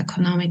 social,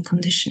 economic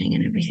conditioning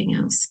and everything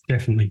else.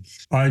 Definitely.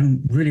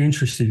 I'm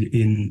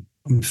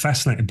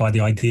fascinated by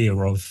the idea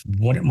of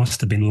what it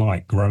must have been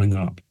like growing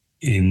up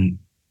in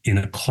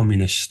a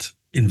communist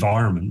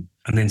environment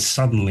and then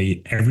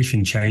suddenly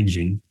everything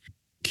changing.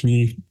 Can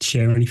you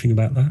share anything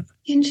about that?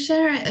 You can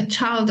share a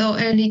child or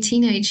early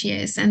teenage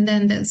years, and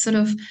then the sort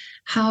of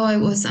how I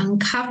was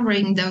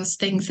uncovering those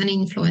things and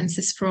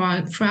influences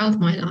throughout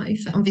my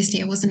life.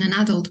 Obviously, I wasn't an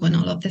adult when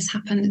all of this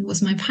happened. It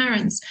was my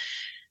parents.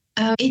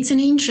 It's an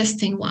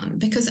interesting one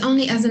because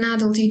only as an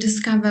adult you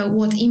discover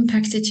what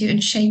impacted you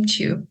and shaped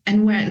you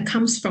and where it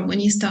comes from. When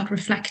you start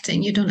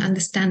reflecting, you don't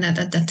understand that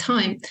at that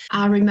time.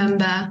 I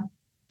remember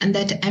and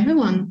that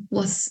everyone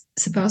was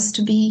supposed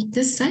to be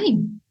the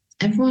same.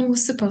 Everyone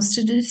was supposed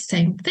to do the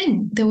same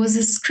thing. There was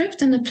a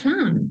script and a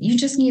plan. You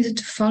just needed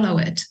to follow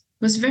it.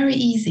 It was very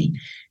easy.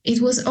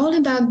 It was all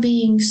about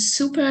being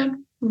super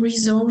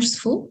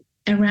resourceful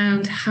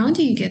around how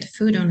do you get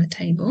food on the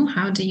table?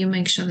 How do you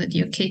make sure that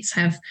your kids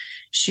have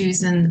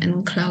shoes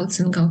and clothes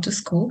and go to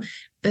school?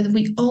 But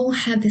we all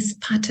had this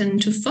pattern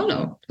to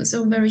follow. It was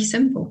all very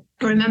simple.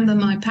 I remember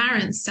my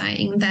parents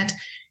saying that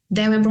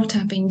they were brought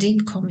up in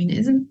deep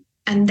communism,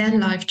 and then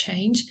life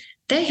changed.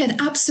 They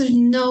had absolutely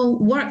no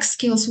work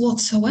skills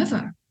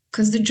whatsoever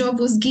because the job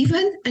was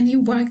given and you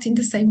worked in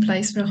the same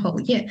place for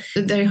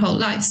their whole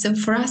life. So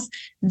for us,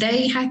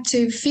 they had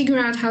to figure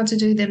out how to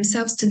do it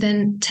themselves to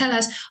then tell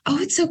us,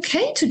 oh, it's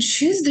okay to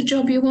choose the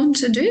job you want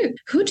to do.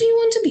 Who do you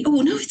want to be?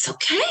 Oh, no, it's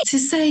okay to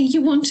say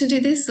you want to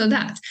do this or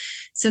that.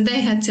 So they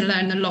had to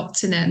learn a lot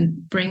to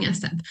then bring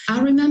us up.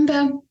 I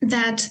remember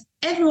that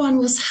everyone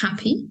was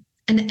happy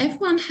and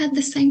everyone had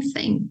the same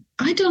thing.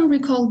 I don't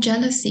recall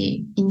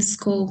jealousy in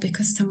school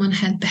because someone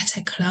had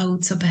better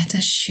clothes or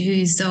better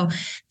shoes, or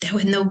there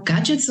were no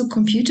gadgets or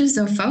computers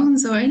or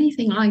phones or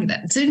anything like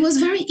that. So it was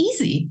very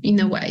easy in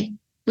a way.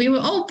 We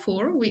were all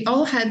poor. We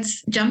all had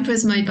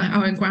jumpers made by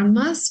our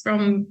grandmas,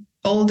 from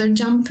older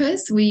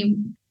jumpers. We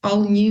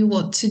all knew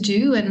what to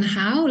do and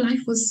how.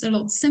 Life was a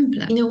lot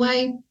simpler. In a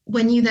way,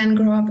 when you then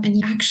grow up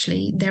and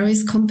actually there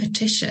is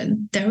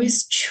competition, there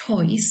is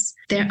choice,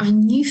 there are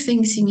new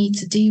things you need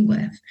to deal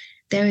with.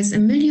 There is a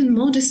million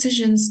more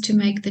decisions to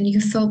make than you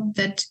thought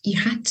that you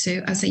had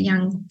to as a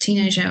young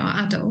teenager or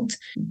adult.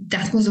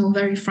 That was all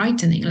very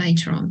frightening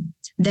later on.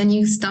 Then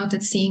you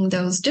started seeing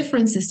those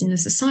differences in the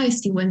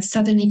society when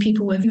suddenly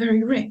people were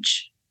very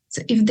rich.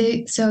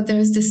 So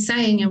there's this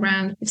saying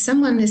around, if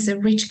someone is a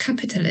rich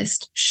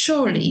capitalist,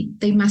 surely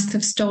they must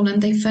have stolen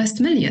their first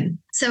million.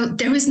 So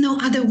there is no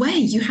other way.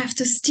 You have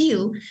to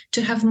steal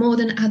to have more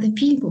than other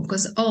people,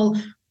 because all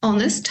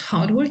honest,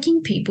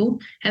 hardworking people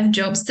have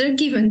jobs that are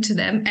given to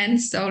them,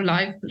 and so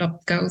life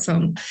goes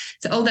on.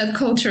 So all that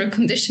cultural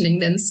conditioning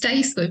then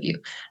stays with you,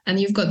 and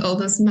you've got all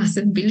those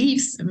massive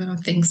beliefs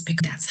about things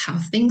because that's how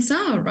things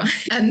are,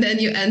 right? And then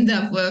you end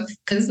up with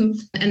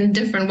a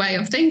different way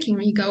of thinking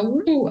where you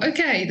go, "Ooh,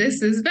 okay,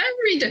 this is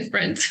very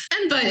different."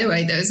 And by the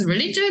way, there's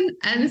religion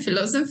and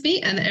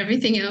philosophy and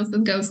everything else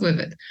that goes with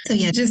it. So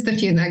yeah, just a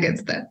few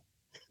nuggets there.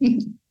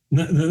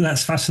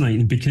 That's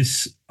fascinating,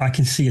 because I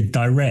can see a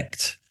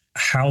direct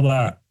how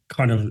that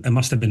it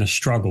must have been a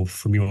struggle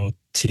from your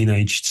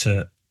teenage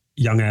to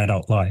young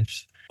adult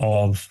lives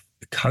of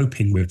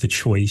coping with the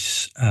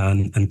choice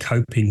and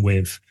coping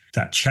with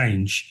that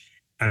change.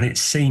 And it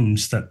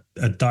seems that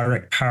a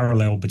direct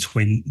parallel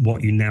between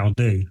what you now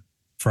do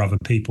for other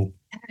people.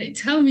 Hey,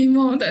 tell me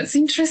more. That's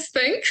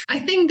interesting. I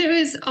think there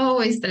is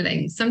always the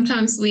link.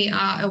 Sometimes we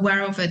are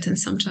aware of it and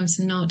sometimes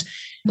not.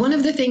 One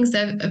of the things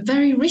that I've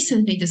very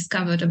recently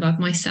discovered about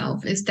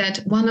myself is that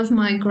one of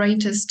my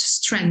greatest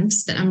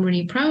strengths that I'm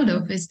really proud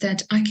of is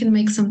that I can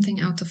make something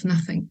out of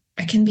nothing.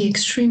 I can be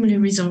extremely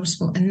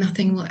resourceful and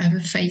nothing will ever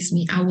faze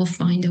me. I will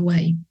find a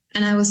way.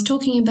 And I was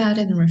talking about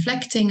it and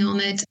reflecting on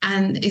it.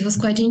 And it was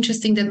quite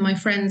interesting that my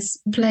friends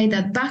played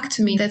that back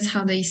to me. That's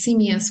how they see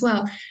me as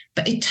well.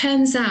 But it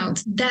turns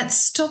out that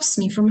stops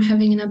me from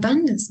having an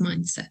abundance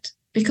mindset,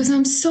 because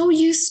I'm so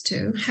used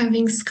to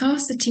having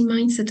scarcity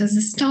mindset as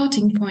a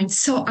starting point,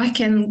 so I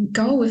can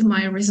go with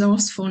my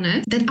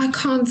resourcefulness, that I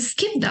can't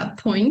skip that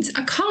point.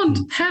 I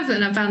can't have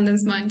an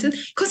abundance mindset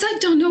because I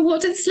don't know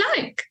what it's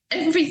like.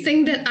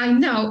 Everything that I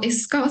know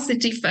is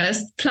scarcity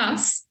first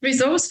plus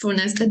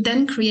resourcefulness that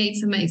then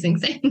creates amazing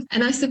things.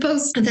 And I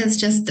suppose that's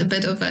just a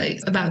bit of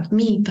about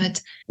me.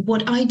 But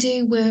what I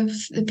do with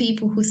the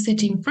people who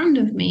sit in front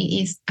of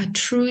me is I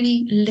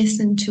truly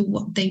listen to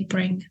what they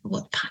bring,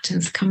 what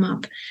patterns come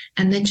up,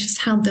 and then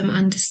just help them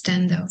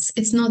understand those.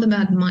 It's not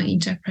about my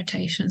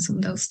interpretations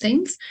on those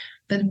things,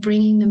 but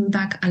bringing them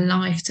back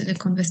alive to the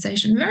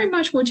conversation. Very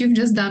much what you've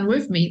just done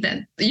with me,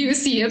 that you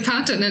see a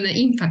pattern and an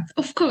impact.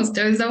 Of course,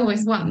 there is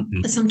always one.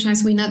 But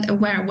sometimes we're not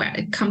aware where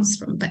it comes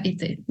from, but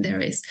there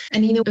is.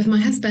 And, with my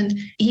husband,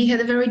 he had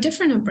a very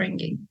different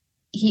upbringing.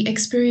 He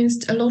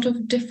experienced a lot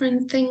of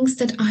different things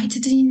that I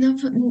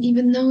didn't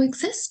even know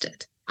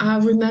existed. I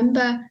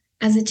remember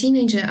as a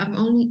teenager, I've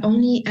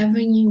only ever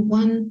knew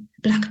one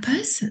Black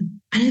person.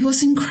 And it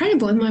was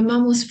incredible. And my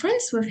mom was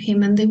friends with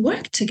him and they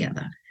worked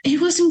together. It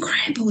was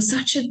incredible,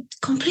 such a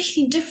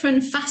completely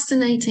different,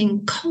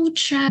 fascinating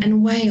culture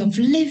and way of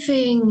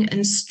living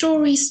and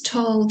stories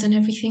told and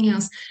everything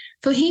else.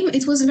 For him,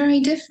 it was very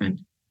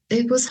different.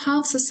 It was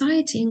half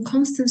society and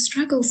constant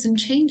struggles and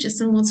changes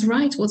and what's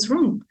right, what's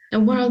wrong. A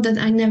world that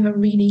I never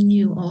really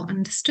knew or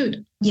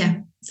understood.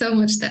 Yeah, so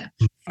much there.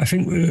 I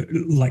think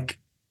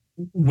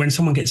when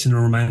someone gets in a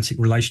romantic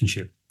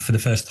relationship for the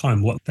first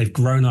time, they've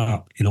grown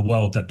up in a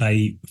world that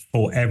they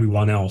thought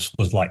everyone else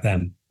was like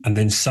them. And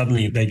then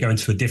suddenly they go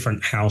into a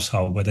different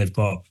household where they've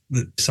got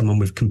someone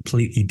with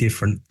completely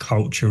different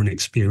culture and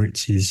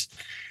experiences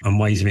and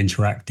ways of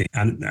interacting.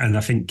 And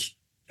I think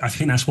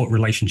that's what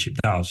relationship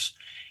does,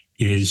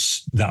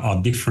 is that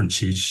our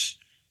differences,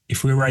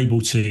 if we're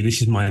able to,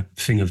 this is my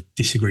thing of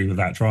disagree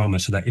without drama,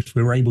 so that if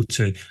we're able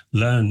to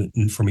learn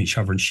from each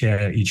other and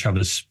share each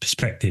other's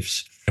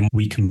perspectives, then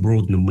we can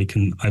broaden and we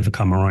can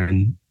overcome our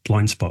own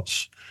blind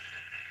spots.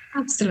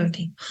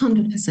 Absolutely.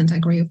 100%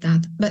 agree with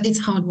that. But it's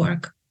hard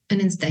work.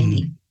 And it's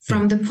daily.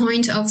 From the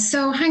point of,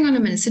 so hang on a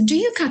minute. So do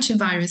you catch a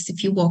virus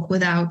if you walk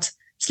without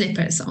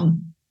slippers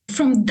on?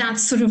 From that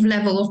sort of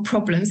level of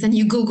problems, and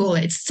you Google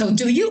it. So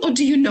do you or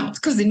do you not?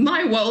 Because in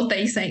my world,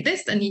 they say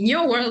this, and in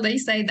your world, they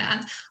say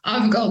that.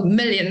 I've got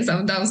millions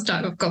of those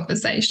type of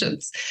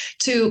conversations.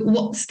 To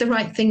what's the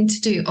right thing to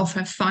do?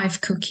 Offer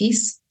 5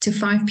 cookies to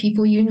 5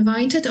 people you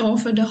invited, or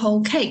offer the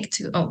whole cake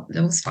to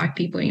those 5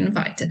 people you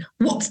invited?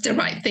 What's the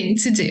right thing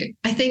to do?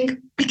 I think,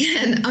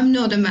 again, I'm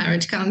not a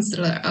marriage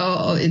counselor.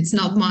 It's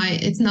not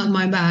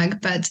my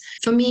bag. But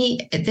for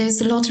me,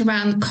 there's a lot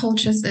around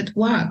cultures at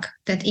work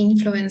that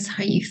influence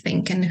how you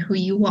think and who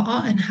you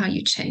are and how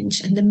you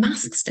change and the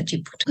masks that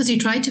you put. Because you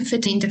try to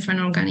fit in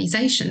different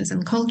organizations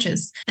and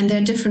cultures, and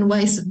there are different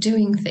ways of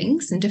doing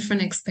things and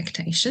different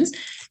expectations.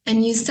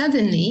 And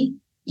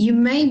you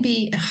may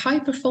be a high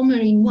performer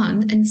in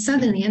one and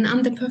suddenly an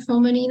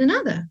underperformer in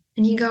another.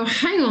 And you go,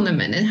 hang on a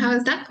minute, how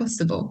is that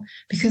possible?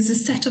 Because the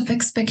set of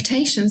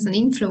expectations and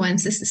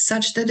influences is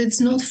such that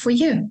it's not for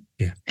you.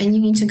 Yeah. And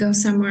you need to go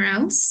somewhere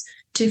else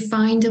to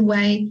find a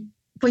way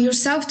for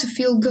yourself to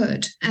feel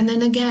good. And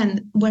then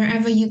again,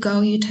 wherever you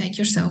go, you take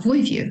yourself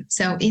with you.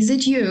 So is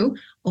it you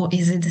or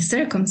is it the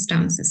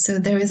circumstances? So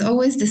there is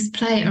always this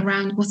play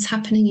around what's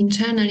happening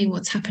internally,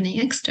 what's happening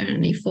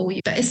externally for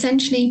you. But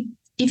essentially,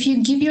 if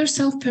you give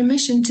yourself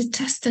permission to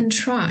test and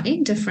try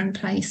different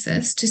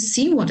places, to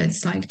see what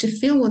it's like, to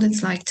feel what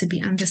it's like to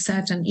be under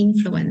certain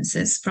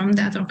influences from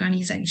that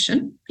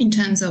organization in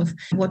terms of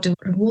what the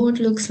reward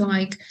looks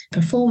like,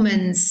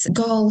 performance,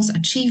 goals,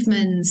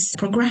 achievements,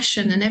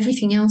 progression, and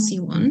everything else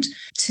you want,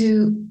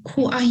 to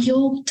who are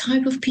your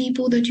type of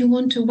people that you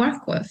want to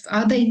work with?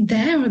 Are they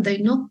there? Are they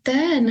not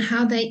there? And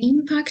how they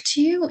impact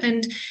you?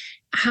 And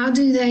how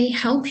do they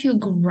help you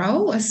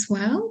grow as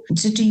well?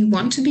 Do you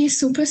want to be a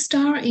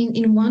superstar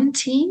in one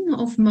team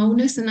of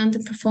moaners and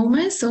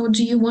underperformers? Or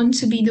do you want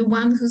to be the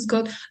one who's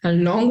got a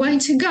long way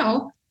to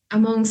go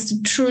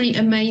amongst truly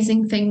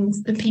amazing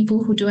things, the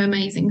people who do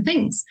amazing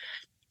things?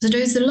 So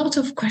there's a lot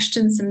of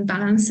questions and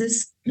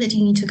balances that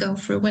you need to go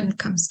through when it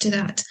comes to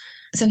that.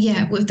 So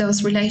yeah, with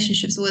those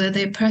relationships, whether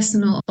they're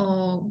personal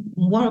or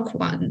work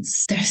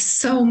ones, there's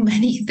so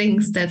many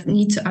things that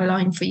need to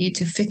align for you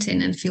to fit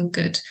in and feel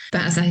good.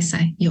 But as I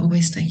say, you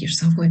always take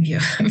yourself with you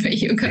wherever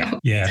you go.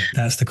 Yeah,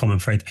 that's the common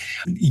thread.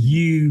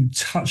 You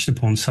touched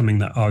upon something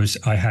that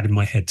I had in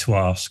my head to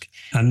ask,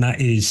 and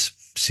that is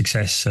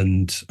success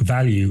and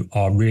value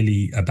are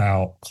really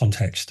about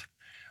context.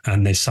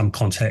 And there's some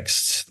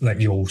contexts that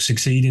you'll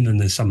succeed in and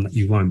there's some that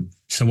you won't.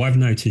 So I've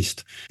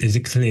noticed there's a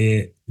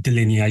clear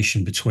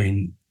delineation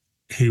between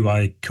who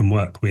I can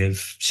work with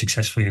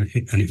successfully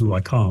and who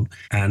I can't.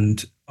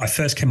 And I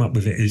first came up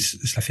with it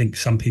as I think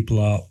some people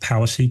are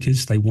power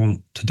seekers. They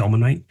want to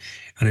dominate.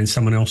 And then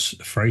someone else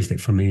phrased it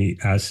for me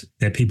as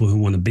they're people who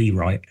want to be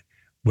right.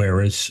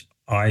 Whereas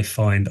I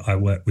find I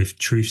work with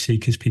truth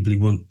seekers, people who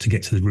want to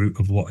get to the root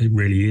of what it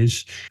really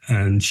is.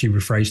 And she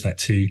rephrased that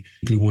to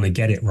people who want to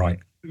get it right.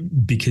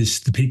 Because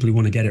the people who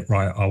want to get it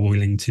right are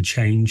willing to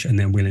change and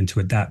they're willing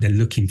to adapt. They're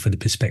looking for the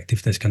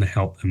perspective that's going to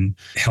help them,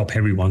 help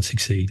everyone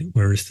succeed.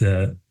 Whereas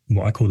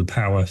what I call the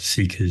power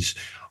seekers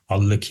are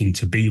looking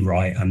to be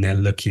right and they're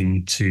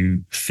looking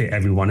to fit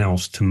everyone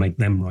else to make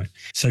them right.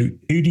 So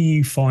who do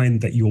you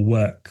find that your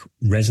work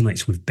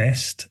resonates with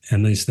best?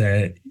 And is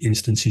there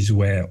instances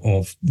where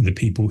of the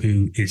people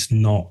who it's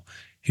not,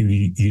 who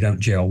you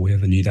don't gel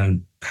with and you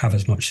don't have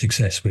as much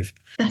success with?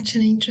 Such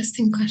an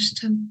interesting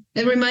question.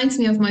 It reminds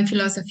me of my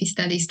philosophy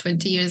studies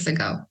 20 years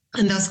ago.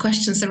 And those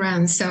questions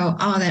around, so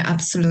are there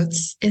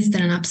absolutes? Is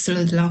there an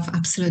absolute love,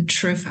 absolute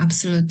truth,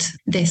 absolute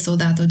this or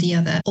that or the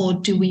other? Or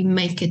do we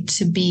make it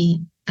to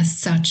be as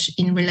such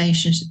in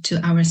relationship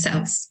to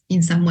ourselves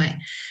in some way?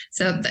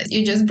 So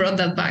you just brought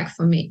that back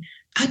for me.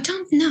 I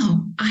don't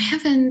know. I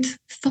haven't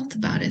thought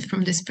about it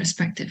from this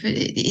perspective.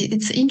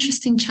 It's an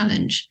interesting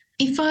challenge.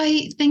 If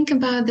I think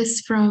about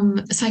this from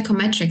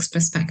psychometrics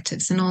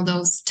perspectives and all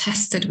those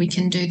tests that we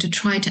can do to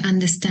try to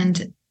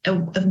understand a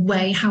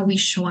way how we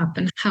show up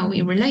and how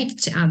we relate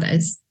to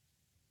others,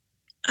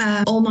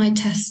 all my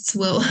tests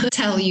will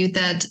tell you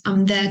that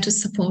I'm there to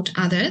support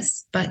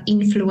others, but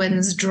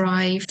influence,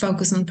 drive,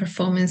 focus on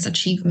performance,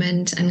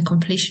 achievement, and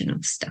completion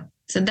of stuff.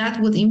 So that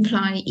would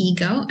imply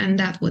ego, and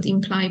that would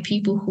imply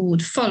people who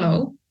would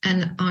follow,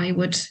 and I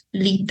would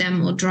lead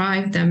them or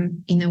drive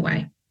them in a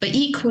way. But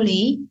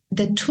equally,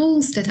 the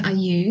tools that I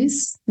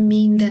use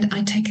mean that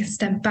I take a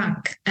step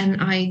back and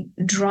I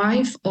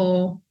drive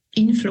or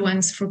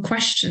influence through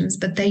questions,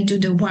 but they do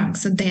the work.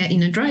 So they are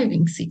in a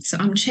driving seat. So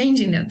I'm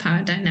changing that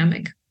power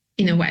dynamic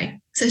in a way.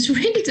 So it's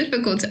really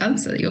difficult to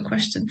answer your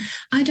question.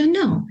 I don't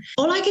know.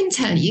 All I can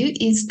tell you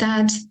is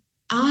that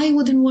I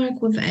wouldn't work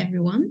with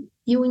everyone.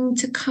 You need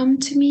to come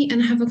to me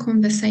and have a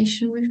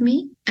conversation with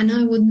me, and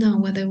I would know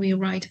whether we're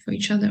right for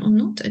each other or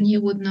not, and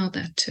you would know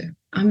that too.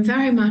 I'm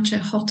very much a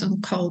hot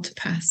and cold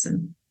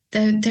person.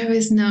 There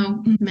is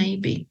no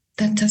maybe.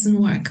 That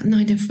doesn't work,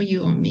 neither for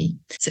you or me.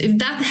 So if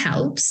that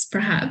helps,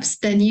 perhaps,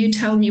 then you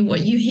tell me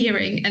what you're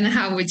hearing and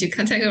how would you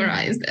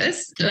categorize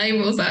this.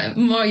 Labels are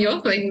more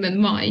your thing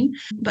than mine.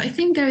 But I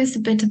think there is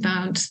a bit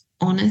about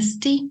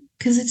honesty,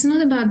 because it's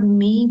not about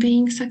me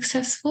being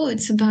successful.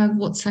 It's about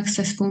what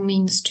successful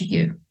means to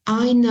you.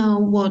 I know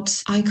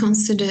what I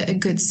consider a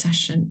good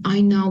session.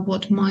 I know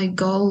what my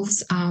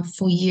goals are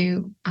for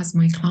you as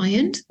my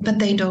client, but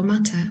they don't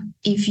matter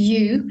if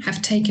you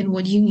have taken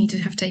what you need to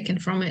have taken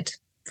from it,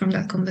 from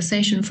that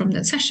conversation, from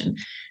that session.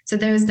 So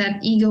there is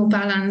that ego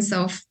balance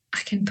of, I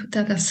can put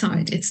that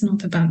aside. It's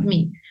not about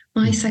me.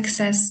 My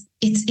success,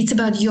 it's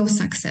about your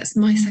success.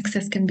 My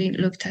success can be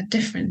looked at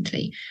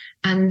differently.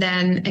 And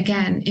then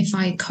again, if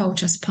I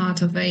coach as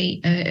part of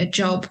a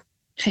job,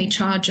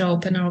 HR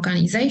job, an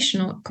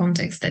organizational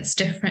context, that's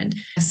different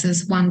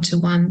versus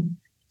one-to-one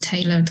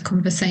tailored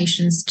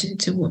conversations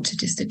to what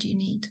it is that you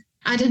need.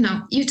 I don't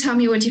know. You tell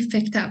me what you've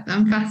picked up.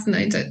 I'm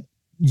fascinated.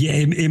 Yeah,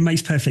 it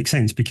makes perfect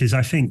sense, because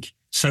I think,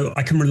 so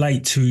I can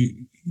relate to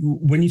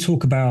when you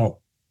talk about,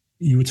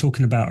 you were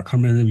talking about, I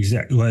can't remember the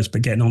exact words,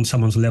 but getting on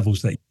someone's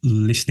levels, that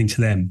listening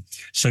to them.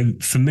 So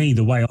for me,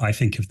 the way I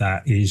think of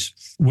that is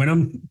when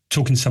I'm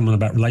talking to someone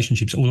about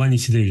relationships, all I need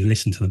to do is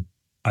listen to them.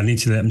 I need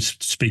to let them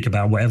speak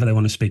about whatever they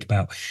want to speak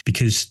about,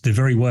 because the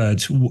very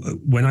words,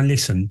 when I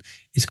listen,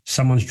 is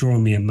someone's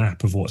drawing me a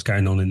map of what's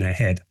going on in their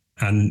head.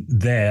 And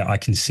there I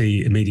can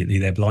see immediately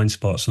their blind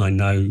spots, and I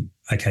know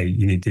okay,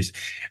 you need this.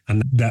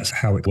 And that's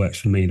how it works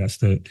for me. That's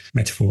the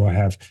metaphor I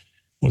have,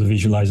 or the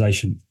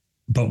visualization.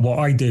 But what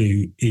I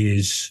do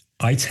is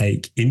I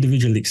take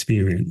individual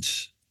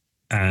experience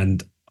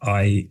and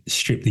I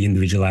strip the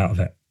individual out of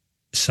it.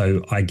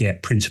 So I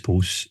get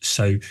principles.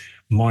 So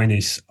mine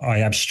is I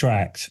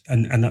abstract,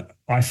 and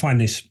I find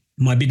this,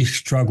 my biggest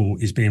struggle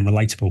is being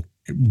relatable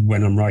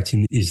when I'm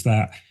writing, is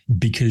that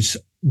because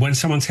when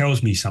someone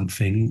tells me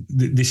something,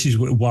 this is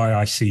why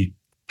I see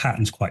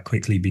patterns quite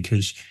quickly,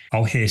 because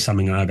I'll hear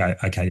something and I go,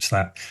 okay, it's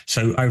that.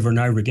 So over and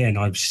over again,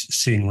 I was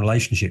seeing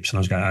relationships and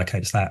I was going, okay,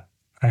 it's that.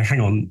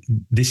 Hang on,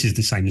 this is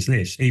the same as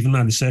this, even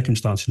though the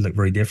circumstances look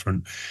very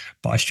different.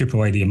 But I strip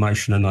away the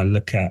emotion and I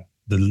look at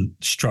the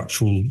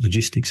structural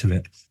logistics of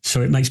it.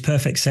 So it makes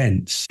perfect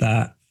sense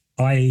that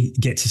I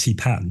get to see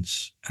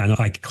patterns and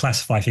I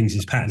classify things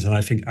as patterns. And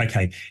I think,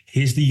 okay,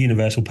 here's the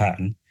universal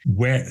pattern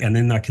and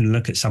then I can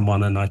look at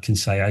someone and I can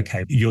say,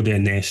 okay, you're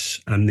doing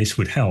this and this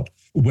would help.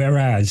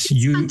 Whereas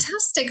it's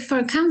fantastic for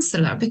a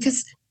counselor,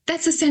 because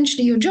that's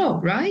essentially your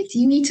job, right?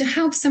 You need to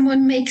help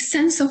someone make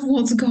sense of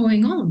what's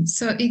going on.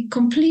 So it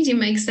completely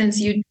makes sense.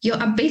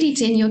 Your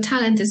ability and your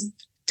talent is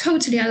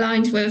totally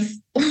aligned with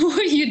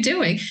what you're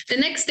doing. The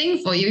next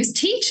thing for you is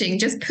teaching.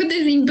 Just put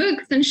it in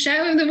books and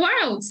share with the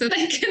world so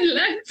they can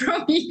learn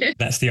from you.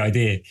 That's the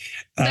idea.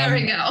 There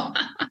we go.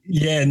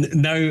 Yeah,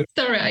 no.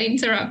 Sorry, I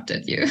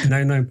interrupted you.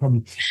 No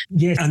problem.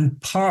 Yeah, and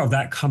part of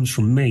that comes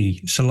from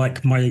me. So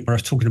like what I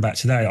was talking about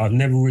today, I've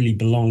never really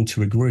belonged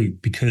to a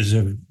group because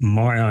of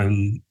my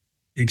own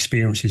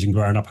experiences and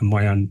growing up and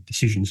my own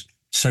decisions.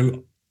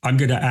 So I'm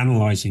good at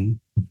analysing,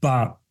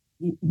 but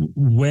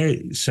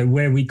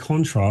where we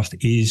contrast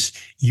is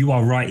you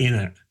are right in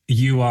it.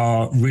 You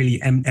are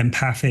really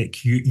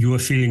empathic. You are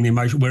feeling the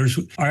emotion. Whereas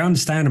I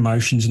understand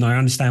emotions and I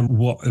understand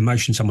what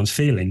emotion someone's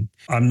feeling.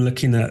 I'm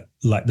looking at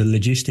like the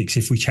logistics.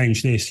 If we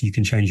change this, you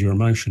can change your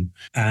emotion.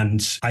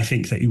 And I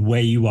think that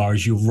where you are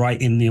is you're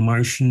right in the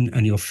emotion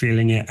and you're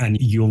feeling it, and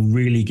you're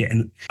really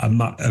getting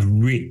a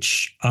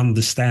rich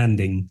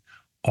understanding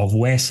of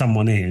where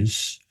someone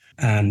is,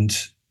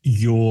 and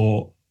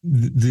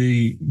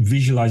the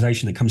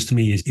visualization that comes to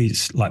me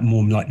is like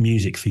more like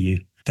music for you,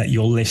 that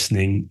you're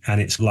listening and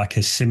it's like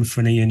a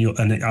symphony,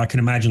 and I can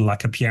imagine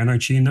like a piano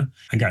tuner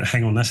and go,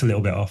 hang on, that's a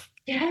little bit off.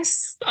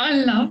 Yes, I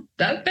love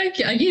that. Thank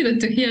you. I needed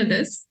to hear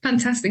this.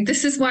 Fantastic.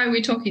 This is why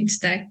we're talking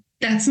today.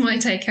 That's my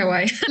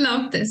takeaway. I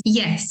love this.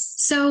 Yes.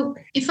 So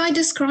if I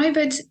describe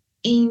it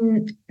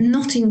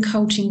not in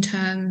coaching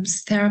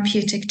terms,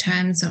 therapeutic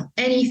terms, or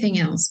anything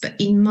else, but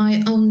in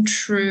my own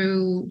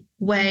true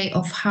way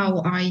of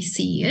how I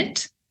see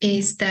it,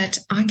 is that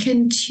I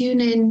can tune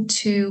in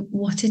to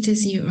what it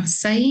is you are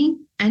saying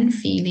and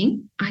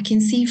feeling. I can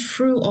see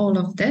through all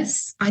of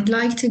this. I'd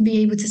like to be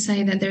able to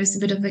say that there's a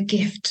bit of a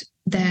gift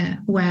there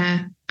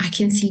where I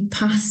can see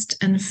past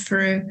and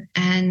through,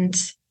 and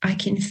I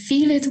can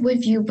feel it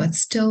with you, but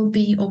still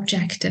be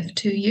objective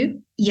to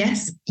you.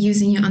 Yes,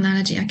 using your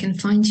analogy, I can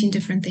fine-tune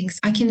different things.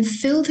 I can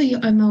filter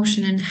your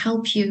emotion and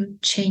help you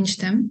change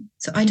them.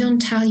 So I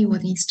don't tell you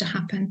what needs to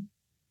happen.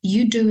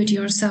 You do it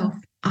yourself.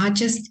 I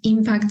just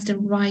impact the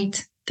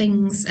right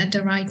things at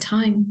the right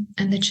time,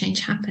 and the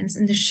change happens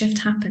and the shift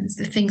happens.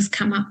 The things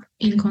come up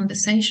in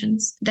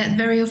conversations that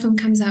very often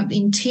comes out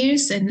in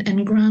tears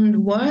and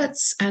grand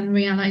words and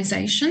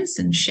realizations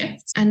and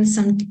shifts, and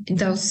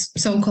those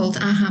so-called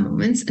aha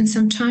moments, and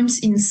sometimes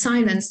in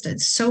silence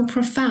that's so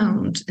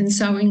profound and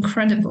so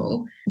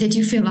incredible that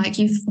you feel like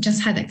you've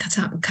just had a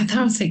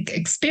cathartic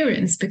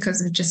experience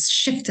because it just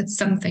shifted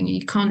something and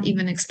you can't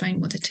even explain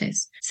what it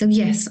is. So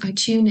yes, I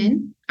tune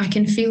in. I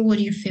can feel what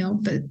you feel,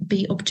 but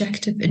be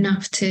objective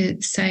enough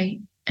to say,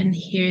 and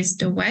here's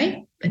the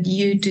way, and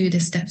you do the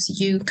steps,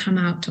 you come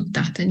out of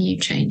that and you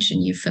change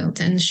and you feel it,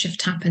 and the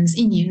shift happens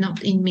in you,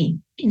 not in me,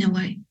 in a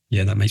way.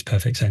 Yeah, that makes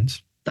perfect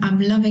sense. But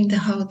I'm loving the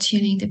whole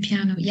tuning the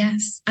piano.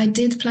 Yes, I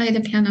did play the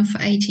piano for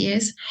 8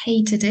 years,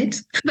 hated it.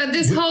 But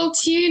this whole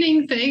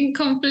tuning thing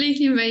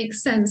completely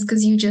makes sense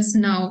because you just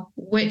know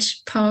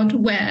which part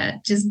where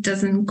just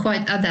doesn't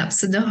quite adapt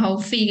to the whole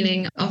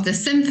feeling of the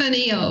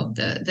symphony or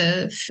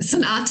the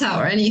sonata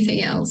or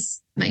anything else.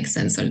 Makes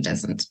sense or it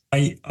doesn't.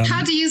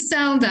 How do you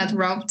sell that,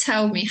 Rob?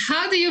 Tell me.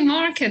 How do you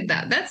market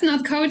that? That's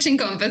not coaching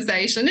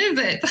conversation, is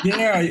it?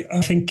 Yeah,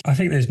 I think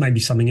there's maybe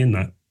something in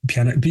that.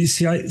 Piano. But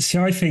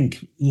I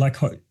think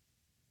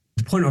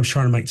the point I was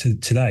trying to make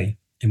today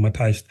in my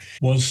post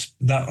was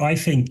that I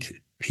think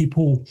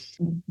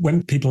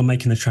when people are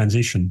making a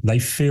transition, they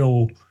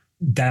feel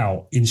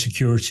doubt,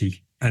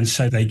 insecurity. And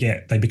so they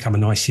become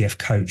an ICF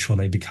coach, or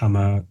they become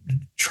a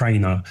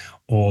trainer,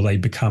 or they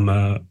become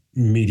a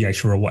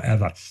mediator or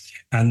whatever.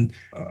 And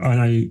I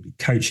know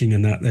coaching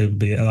and that there'll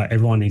be like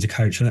everyone needs a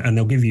coach, and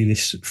they'll give you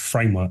this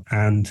framework,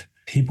 and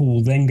people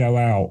will then go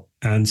out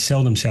and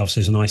sell themselves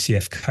as an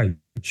ICF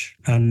coach.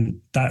 And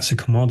that's a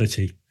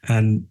commodity.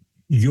 And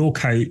your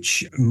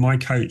coach, my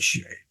coach,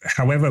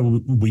 however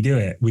we do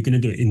it, we're going to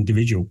do it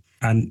individual.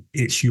 And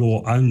it's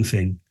your own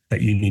thing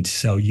that you need to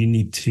sell.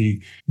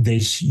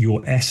 There's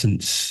your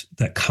essence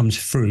that comes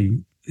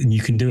through, and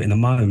you can do it in a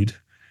mode,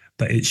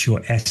 but it's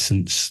your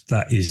essence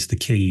that is the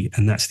key,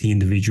 and that's the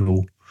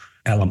individual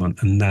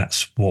element, and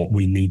that's what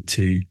we need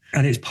to.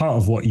 And it's part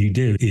of what you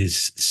do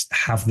is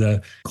have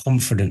the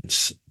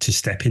confidence to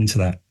step into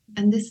that.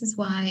 And this is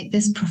why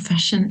this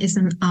profession is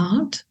an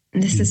art.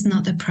 This is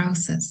not a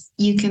process.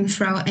 You can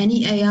throw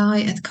any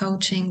AI at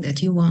coaching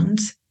that you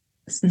want.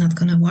 It's not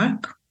going to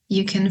work.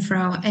 You can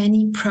throw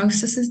any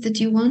processes that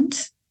you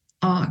want,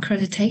 or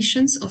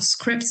accreditations or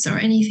scripts or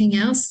anything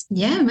else.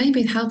 Yeah,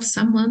 maybe it helps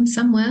someone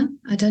somewhere.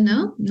 I don't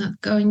know. I'm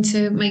not going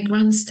to make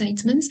grand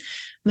statements.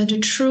 But the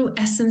true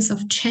essence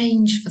of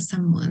change for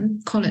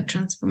someone, call it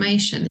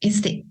transformation,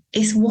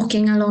 is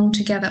walking along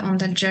together on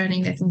that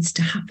journey that needs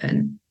to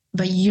happen.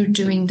 But you're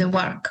doing the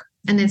work.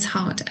 And it's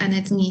hard, and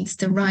it needs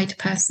the right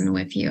person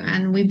with you.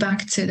 And we're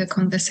back to the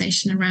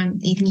conversation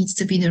around it needs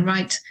to be the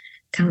right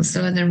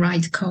counselor, the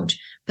right coach,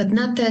 but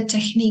not the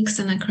techniques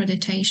and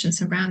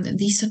accreditations around them.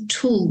 These are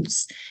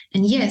tools.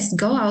 And yes,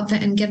 go out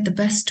there and get the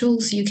best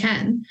tools you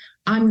can.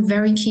 I'm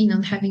very keen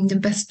on having the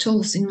best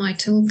tools in my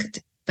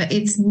toolkit, but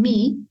it's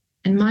me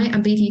and my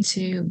ability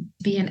to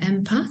be an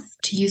empath,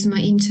 to use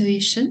my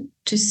intuition,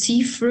 to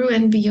see through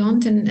and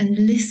beyond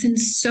and listen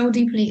so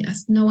deeply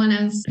as no one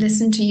else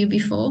listened to you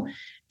before,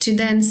 to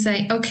then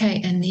say,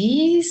 okay, and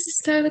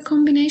these are the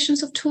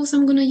combinations of tools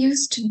I'm going to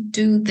use to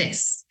do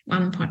this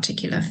one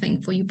particular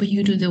thing for you, but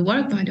you do the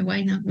work, by the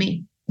way, not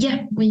me.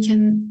 Yeah, we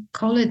can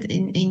call it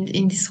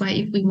in this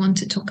way if we want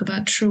to talk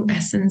about true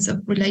essence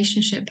of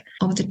relationship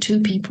of the two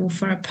people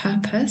for a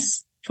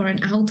purpose, for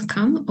an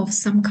outcome of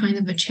some kind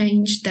of a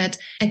change that,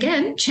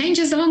 again,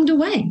 changes along the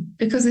way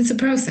because it's a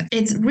process.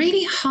 It's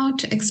really hard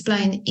to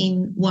explain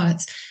in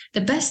words.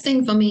 The best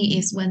thing for me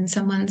is when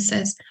someone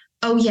says,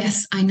 oh,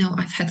 yes, I know,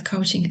 I've had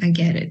coaching, I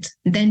get it.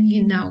 Then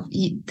you know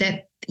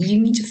that you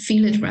need to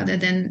feel it rather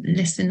than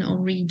listen or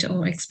read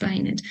or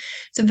explain it.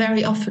 So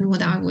very often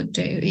what I would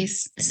do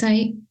is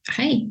say,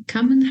 hey,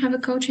 come and have a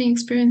coaching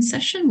experience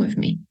session with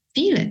me.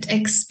 Feel it,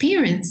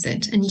 experience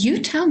it, and you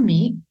tell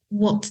me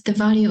what the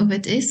value of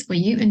it is for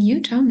you, and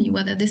you tell me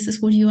whether this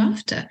is what you're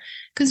after.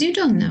 Because you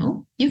don't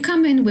know. You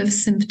come in with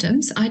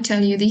symptoms. I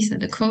tell you these are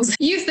the causes.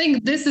 You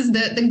think this is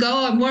the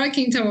goal I'm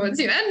working towards.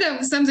 You end up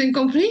with something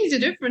completely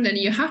different and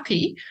you're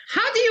happy.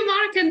 How do you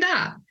market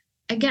that?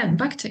 Again,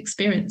 back to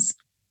experience.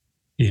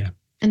 Yeah.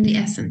 And the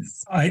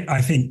essence.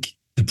 I think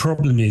the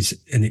problem is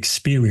an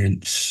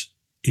experience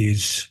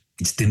it's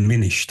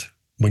diminished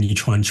when you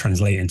try and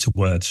translate it into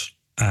words.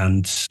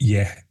 And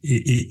yeah,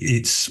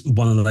 it's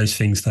one of those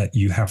things that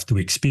you have to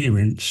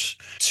experience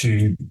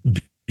to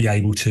be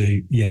able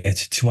to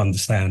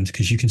understand,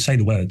 because you can say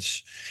the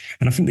words.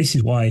 And I think this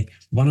is why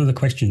one of the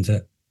questions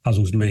that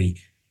puzzles me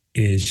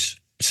is,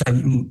 so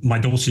my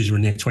daughters are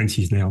in their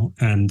 20s now,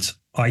 and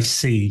I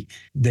see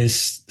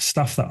there's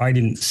stuff that I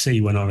didn't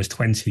see when I was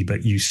 20,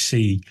 but you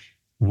see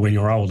when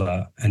you're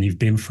older and you've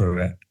been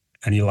through it.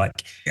 And you're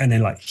like, and they're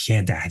like,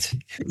 yeah, Dad,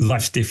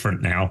 life's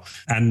different now.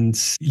 And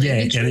yeah,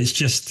 and it's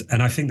just,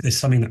 and I think there's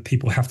something that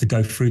people have to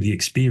go through the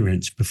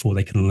experience before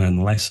they can learn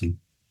the lesson.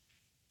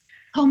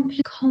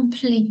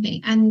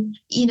 Completely. And,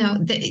 you know,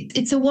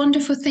 it's a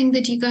wonderful thing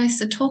that you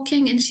guys are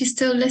talking and she's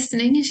still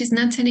listening and she's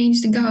not telling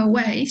you to go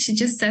away. She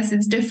just says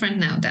it's different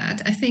now,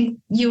 Dad. I think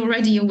you're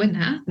already a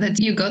winner that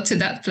you got to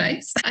that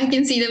place. I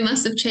can see the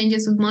massive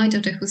changes with my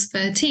daughter who's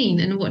 13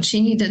 and what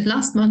she needed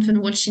last month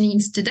and what she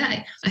needs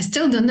today. I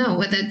still don't know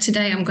whether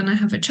today I'm going to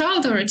have a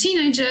child or a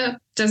teenager.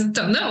 Just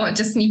don't know. I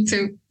just need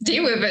to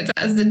deal with it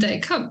as the day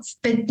comes.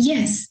 But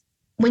yes,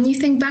 when you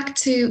think back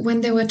to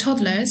when they were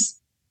toddlers,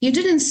 you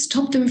didn't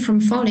stop them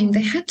from falling.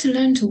 They had to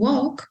learn to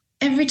walk.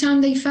 Every time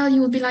they fell,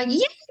 you would be like, yeah,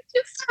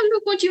 you fell.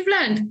 Look what you've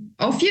learned.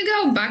 Off you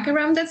go, back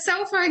around that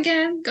sofa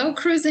again. Go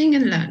cruising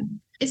and learn.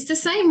 It's the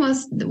same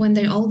as when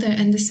they're older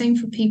and the same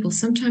for people.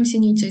 Sometimes you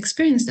need to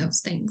experience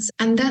those things.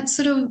 And that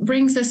sort of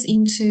brings us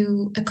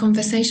into a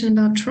conversation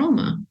about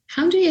trauma.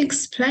 How do you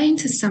explain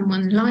to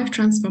someone life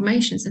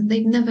transformations if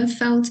they've never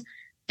felt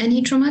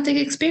any traumatic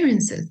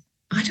experiences?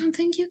 I don't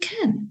think you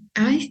can.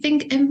 I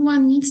think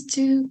everyone needs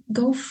to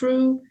go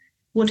through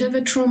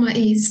whatever trauma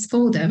is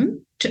for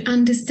them, to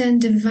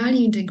understand the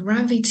value, the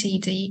gravity,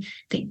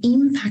 the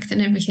impact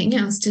and everything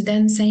else, to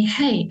then say,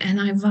 hey,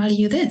 and I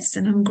value this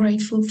and I'm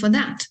grateful for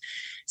that.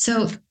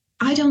 So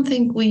I don't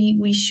think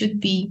we should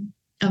be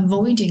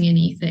avoiding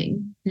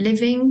anything.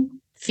 Living,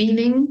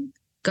 feeling,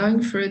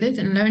 going through it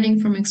and learning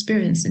from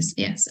experiences.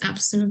 Yes,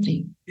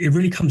 absolutely. It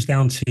really comes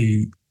down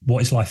to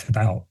what is life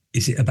about?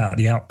 Is it about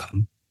the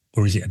outcome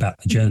or is it about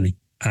the journey?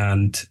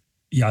 And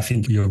yeah, I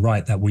think you're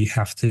right that we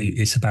have to,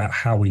 it's about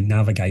how we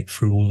navigate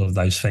through all of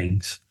those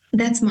things.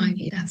 That's my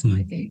view. That's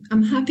my view.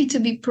 I'm happy to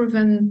be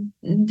proven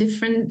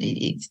different.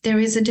 If there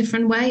is a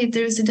different way, if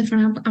there is a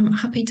different, I'm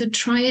happy to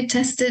try it,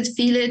 test it,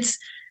 feel it,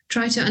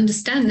 try to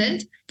understand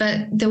it.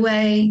 But the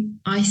way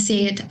I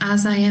see it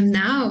as I am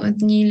now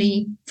at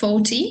nearly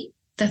 40,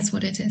 that's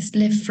what it is.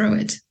 Live through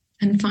it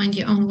and find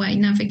your own way,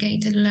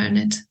 navigate it, learn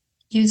it,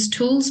 use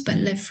tools, but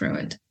live through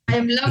it.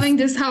 I'm loving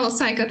this whole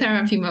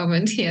psychotherapy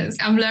moment here.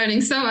 I'm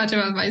learning so much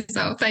about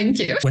myself. Thank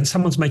you. When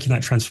someone's making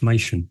that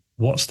transformation,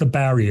 what's the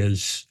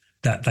barriers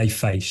that they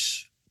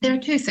face There are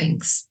two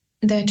things.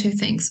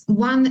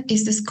 One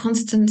is this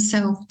constant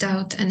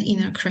self-doubt and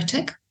inner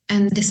critic,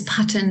 and this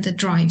pattern that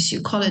drives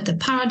you. Call it a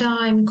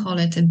paradigm, call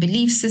it a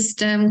belief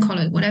system, call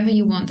it whatever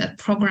you want, that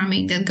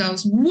programming that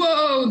goes,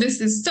 whoa,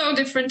 this is so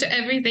different to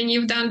everything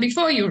you've done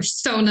before. You're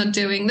so not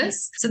doing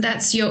this. So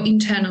that's your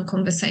internal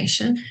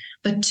conversation.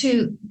 But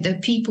two, the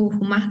people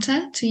who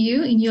matter to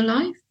you in your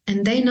life,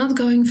 and they're not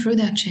going through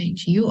that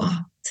change. You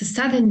are. So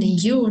suddenly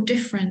you're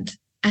different,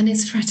 and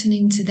it's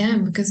threatening to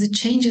them because it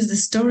changes the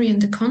story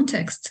and the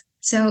context.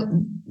 So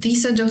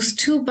these are those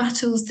two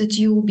battles that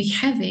you will be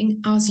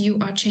having as you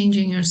are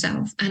changing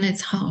yourself. And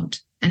it's hard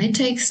and it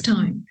takes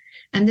time.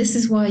 And this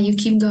is why you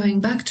keep going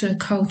back to a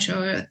coach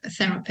or a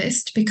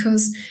therapist,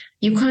 because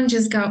you can't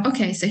just go,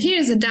 okay, so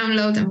here's a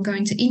download. I'm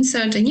going to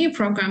insert a new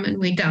program and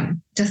we're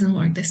done. It doesn't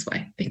work this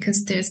way,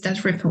 because there's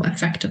that ripple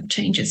effect of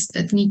changes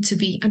that need to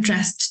be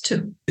addressed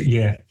too.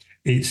 Yeah,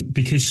 it's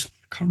because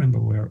I can't remember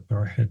where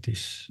I heard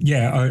this.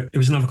 Yeah, it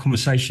was another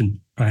conversation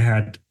I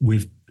had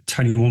with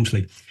Tony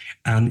Walmsley,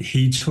 and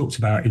he talked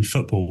about in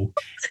football,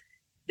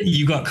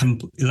 you got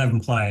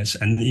 11 players,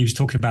 and he was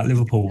talking about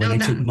Liverpool when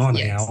they took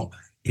Mane out.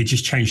 It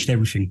just changed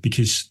everything,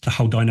 because the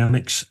whole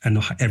dynamics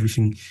and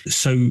everything.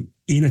 So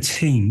in a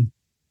team,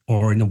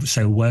 or in,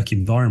 say, a work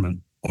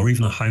environment, or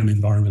even a home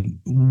environment,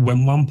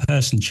 when one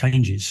person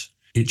changes,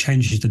 it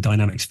changes the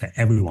dynamics for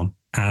everyone.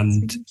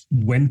 And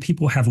when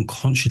people haven't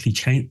consciously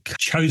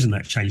chosen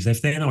that change,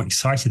 if they're not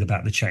excited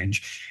about the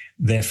change,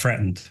 they're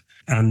threatened.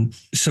 And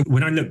so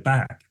when I look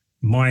back,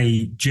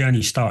 my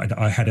journey started,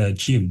 I had a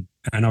gym,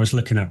 and I was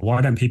looking at,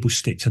 why don't people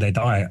stick to their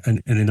diet? And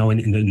then I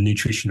went into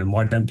nutrition, and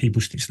why don't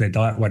people stick to their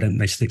diet? Why don't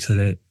they stick to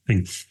their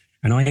thing?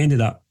 And I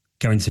ended up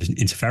going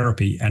into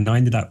therapy, and I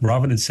ended up,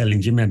 rather than selling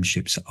gym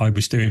memberships, I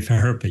was doing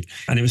therapy.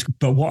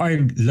 But what I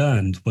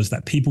learned was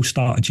that people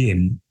start a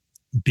gym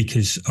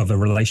because of a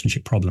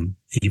relationship problem.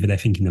 Either they're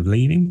thinking of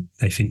leaving,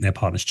 they think their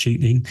partner's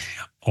cheating,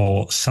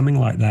 or something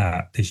like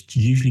that. There's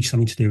usually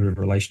something to do with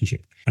a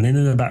relationship. And then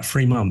in about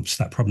 3 months,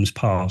 that problem's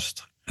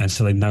passed. And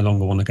so they no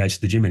longer want to go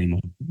to the gym anymore.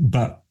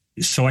 But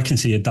so I can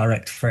see a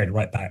direct thread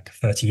right back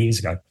 30 years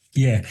ago.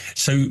 Yeah.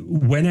 So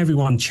when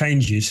everyone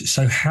changes,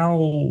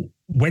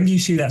 when do you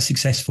see that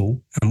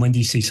successful? And when do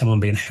you see someone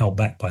being held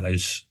back by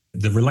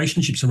the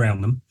relationships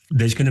around them?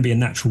 There's going to be a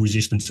natural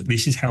resistance.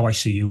 This is how I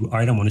see you.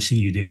 I don't want to see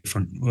you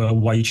different. Well,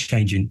 why are you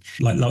changing?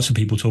 Like, lots of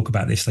people talk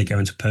about this. They go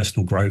into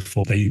personal growth,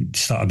 or they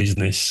start a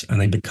business and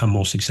they become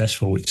more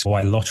successful. It's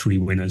why lottery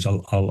winners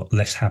are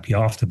less happy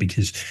after,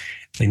 because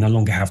they no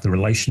longer have the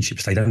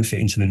relationships. They don't fit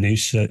into the new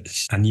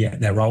sets, and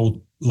yet they're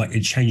old. Like,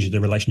 it changes the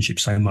relationship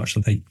so much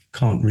that they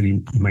can't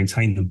really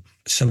maintain them.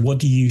 So what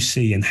do you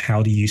see, and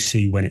how do you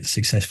see when it's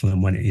successful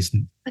and when it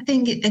isn't? I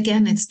think,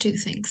 again, it's two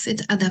things.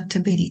 It's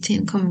adaptability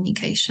and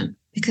communication.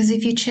 Because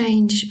if you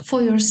change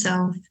for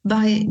yourself,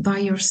 by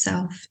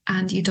yourself,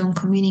 and you don't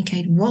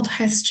communicate what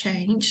has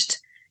changed,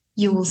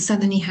 you will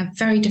suddenly have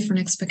very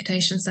different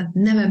expectations that have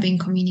never been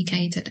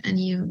communicated. And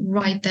you're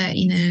right there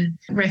in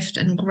a rift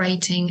and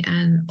grating,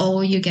 and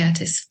all you get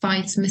is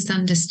fights,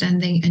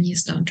 misunderstanding, and you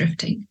start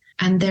drifting.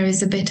 And there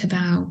is a bit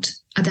about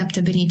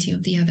adaptability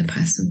of the other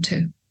person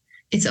too.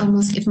 It's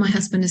almost, if my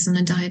husband is on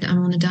a diet,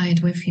 I'm on a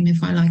diet with him,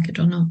 if I like it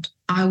or not.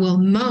 I will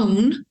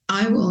moan,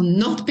 I will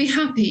not be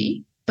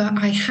happy, but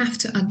I have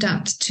to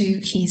adapt to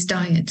his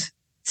diet.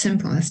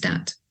 Simple as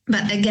that.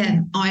 But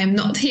again, I am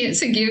not here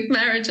to give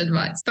marriage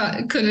advice, but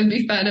it couldn't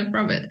be further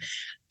from it.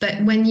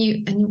 But when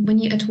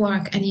you're at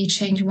work and you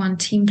change one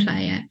team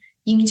player,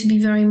 you need to be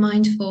very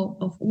mindful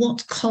of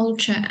what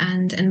culture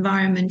and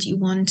environment you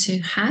want to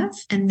have.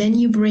 And then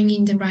you bring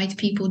in the right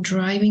people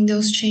driving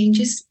those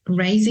changes,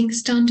 raising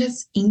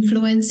standards,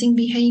 influencing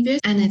behavior,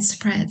 and it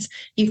spreads.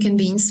 You can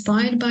be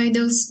inspired by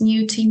those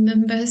new team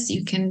members.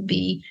 You can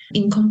be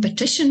in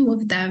competition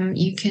with them.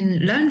 You can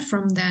learn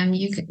from them.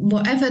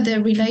 Whatever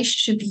the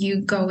relationship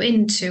you go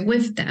into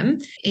with them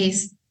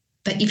is,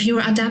 but if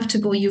you're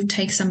adaptable, you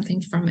take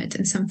something from it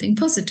and something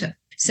positive.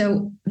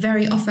 So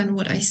very often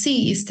what I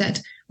see is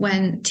that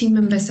when team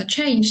members are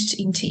changed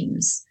in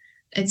teams,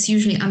 it's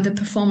usually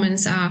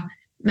underperformance are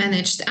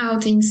managed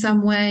out in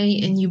some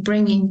way, and you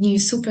bring in new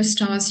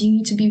superstars. You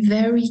need to be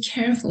very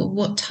careful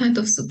what type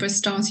of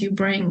superstars you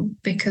bring,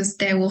 because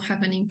they will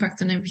have an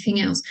impact on everything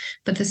else.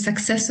 But the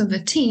success of a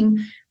team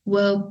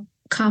will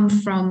come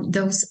from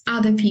those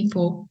other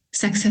people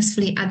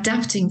successfully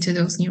adapting to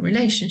those new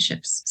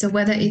relationships. So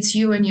whether it's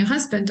you and your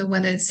husband or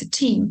whether it's a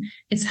team,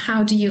 it's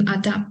how do you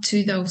adapt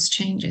to those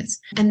changes?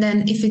 And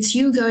then if it's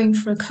you going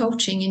for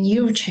coaching and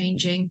you're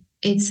changing,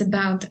 it's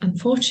about,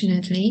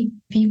 unfortunately,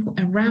 people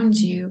around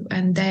you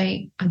and their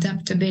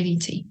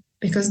adaptability,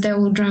 because they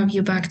will drive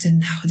you back to,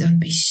 no, don't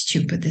be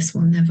stupid, this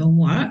will never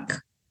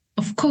work.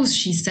 Of course,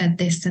 she said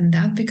this and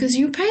that because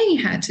you're paying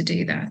her to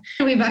do that.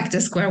 We're back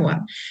to square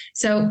one.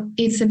 So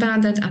it's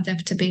about that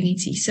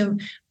adaptability. So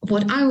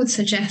what I would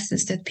suggest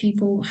is that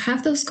people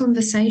have those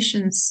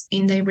conversations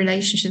in their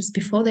relationships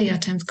before they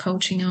attempt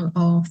coaching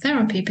or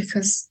therapy,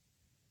 because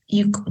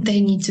they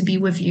need to be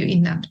with you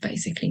in that,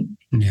 basically.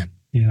 Yeah,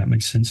 that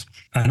makes sense.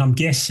 And I'm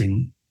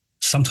guessing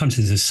sometimes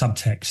there's a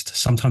subtext,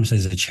 sometimes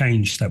there's a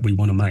change that we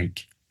want to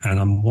make. And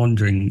I'm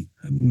wondering,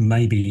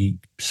 maybe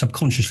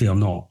subconsciously or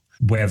not,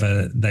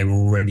 whether they were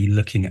already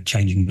looking at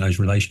changing those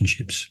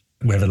relationships,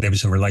 whether there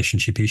was a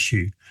relationship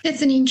issue.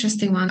 It's an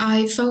interesting one.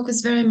 I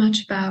focus very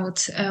much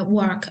about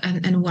work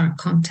and work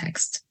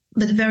context.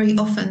 But very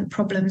often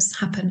problems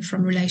happen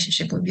from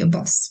relationship with your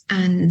boss.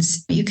 And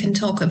you can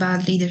talk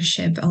about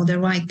leadership or the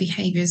right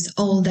behaviors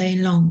all day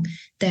long.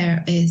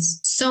 There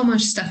is so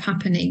much stuff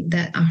happening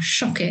that are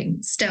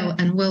shocking still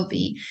and will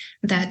be,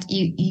 that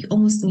you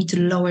almost need to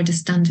lower the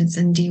standards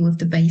and deal with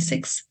the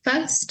basics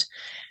first.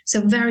 So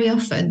very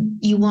often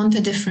you want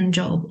a different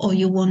job or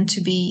you want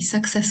to be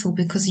successful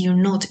because you're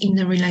not in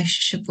the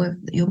relationship with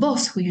your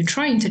boss who you're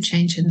trying to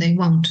change and they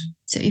won't.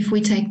 So if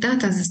we take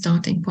that as a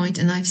starting point,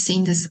 and I've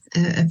seen this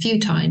a few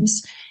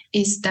times,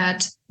 is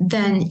that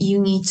then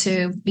you need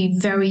to be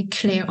very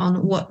clear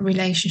on what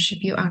relationship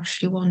you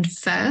actually want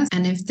first.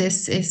 And if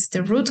this is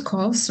the root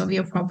cause of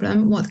your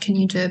problem, what can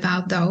you do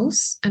about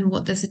those? And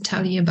what does it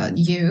tell you about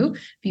you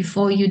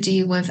before you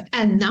deal with,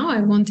 and now I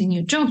want a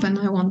new job and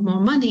I want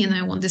more money and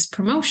I want this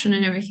promotion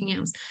and everything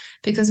else.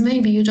 Because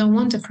maybe you don't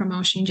want a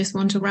promotion, you just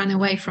want to run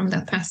away from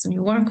that person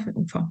you work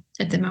for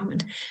at the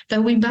moment.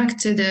 But we're back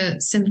to the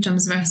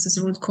symptoms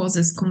versus root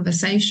causes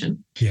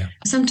conversation. Yeah.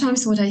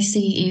 Sometimes what I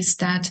see is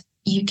that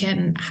you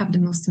can have the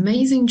most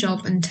amazing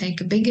job and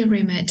take a bigger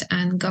remit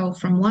and go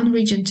from one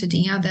region to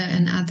the other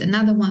and add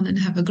another one and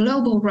have a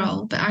global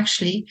role. But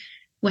actually,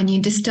 when you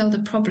distill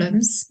the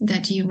problems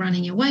that you're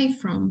running away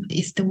from,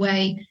 is the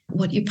way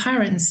what your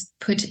parents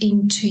put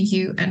into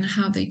you and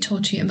how they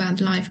taught you about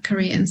life,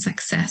 career, and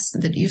success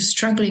that you're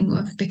struggling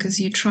with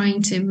because you're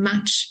trying to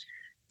match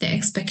the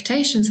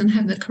expectations and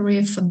have the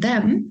career for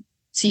them.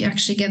 So you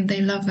actually get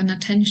their love and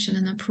attention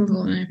and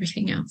approval and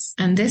everything else.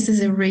 And this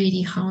is a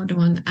really hard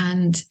one.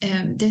 And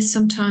this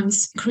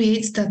sometimes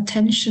creates that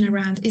tension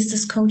around, is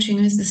this coaching,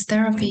 is this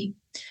therapy?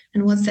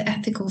 And what's the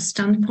ethical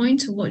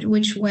standpoint?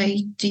 Which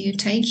way do you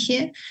take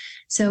here?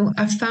 So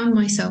I found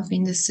myself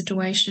in this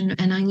situation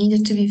and I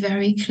needed to be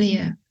very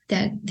clear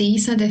that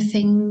these are the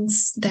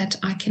things that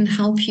I can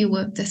help you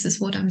with. This is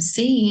what I'm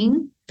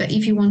seeing. But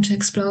if you want to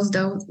explore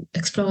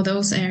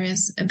those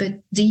areas a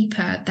bit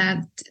deeper,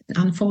 that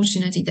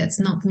unfortunately, that's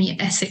not me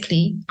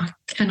ethically. I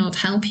cannot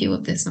help you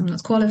with this. I'm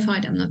not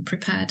qualified. I'm not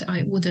prepared.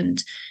 I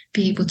wouldn't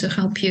be able to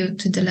help you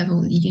to the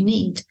level you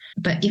need.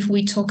 But if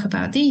we talk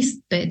about these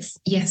bits,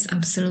 yes,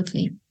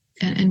 absolutely.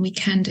 And we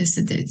can do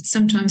so.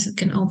 Sometimes it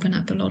can open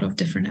up a lot of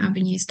different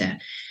avenues there.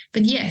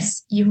 But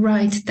yes, you're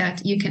right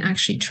that you can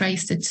actually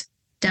trace it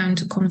down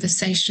to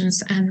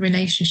conversations and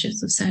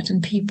relationships with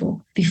certain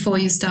people before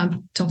you start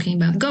talking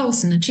about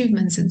goals and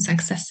achievements and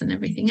success and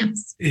everything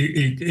else.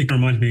 It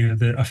reminds me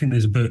of I think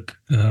there's a book,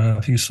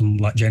 I think it's some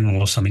like General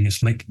or something.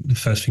 It's the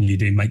first thing you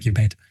do, make your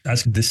bed.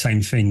 That's the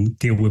same thing.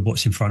 Deal with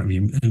what's in front of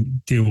you.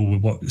 Deal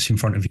with what's in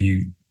front of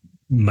you.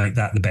 Make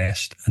that the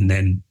best, and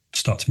then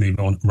start to move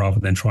on rather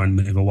than try and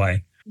move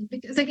away.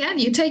 Because again,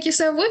 you take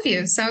yourself with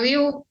you, so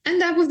you'll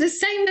end up with the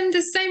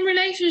same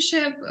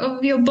relationship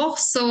of your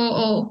boss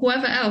or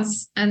whoever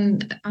else,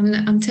 and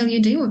until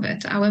you deal with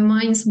it, our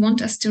minds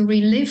want us to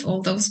relive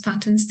all those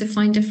patterns to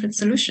find different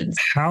solutions.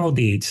 How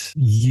did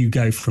you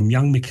go from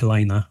young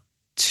Michalina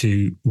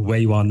to where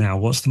you are now?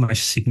 What's the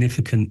most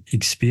significant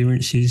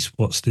experiences?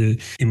 What's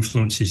the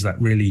influences that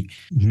really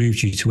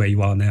moved you to where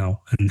you are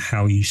now, and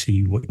how you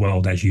see the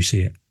world as you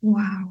see it?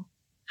 Wow.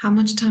 How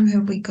much time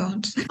have we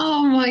got?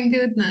 Oh my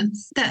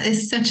goodness. That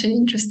is such an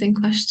interesting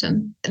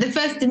question. The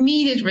first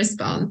immediate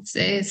response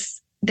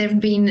is there have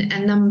been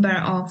a number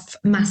of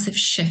massive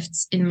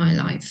shifts in my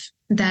life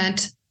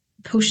that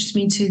pushed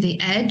me to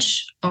the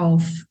edge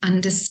of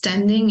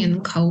understanding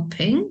and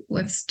coping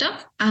with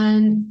stuff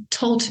and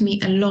taught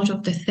me a lot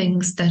of the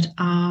things that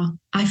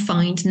I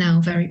find now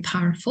very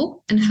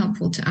powerful and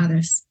helpful to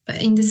others.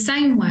 But in the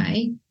same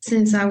way,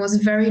 since I was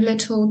very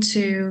little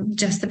to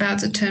just about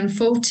to turn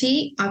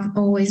 40, I've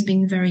always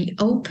been very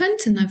open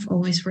and I've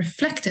always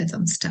reflected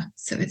on stuff.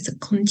 So it's a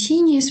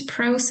continuous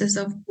process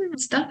of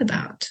what's that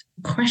about?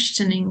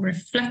 Questioning,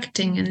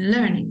 reflecting, and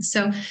learning.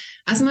 So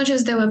as much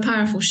as there were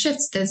powerful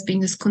shifts, there's been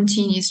this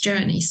continuous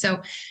journey.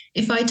 So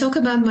if I talk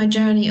about my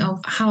journey of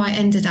how I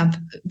ended up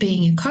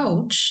being a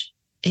coach,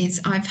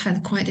 is I've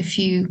had quite a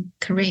few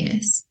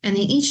careers, and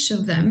in each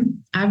of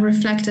them, I've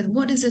reflected,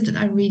 what is it that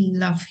I really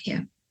love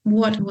here?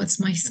 What's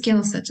my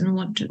skill set and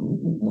what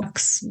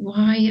works?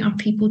 Why are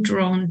people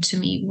drawn to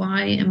me?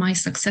 Why am I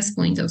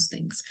successful in those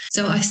things?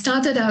 So I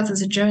started out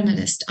as a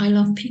journalist. I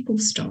love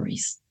people's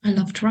stories. I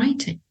loved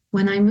writing.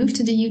 When I moved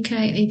to the UK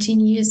 18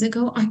 years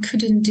ago, I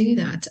couldn't do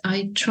that.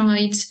 I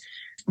tried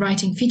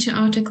writing feature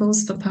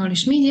articles for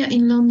Polish media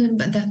in London,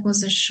 but that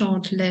was a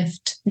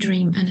short-lived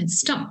dream and it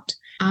stopped.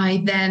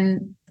 I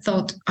then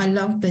thought, I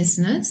love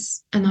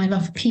business and I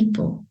love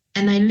people.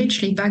 And I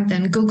literally back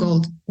then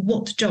Googled,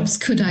 what jobs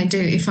could I do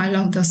if I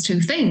love those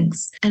two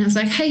things? And I was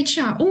like,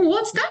 HR,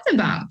 what's that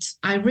about?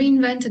 I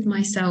reinvented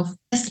myself.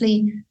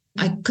 Firstly,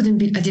 I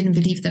didn't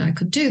believe that I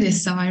could do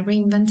this. So I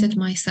reinvented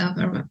myself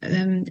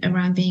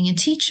around being a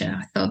teacher.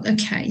 I thought,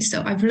 okay,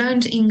 so I've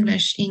learned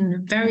English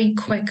in very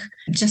quick,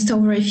 just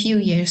over a few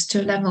years,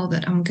 to a level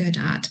that I'm good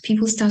at.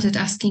 People started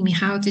asking me,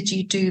 how did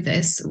you do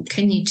this?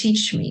 Can you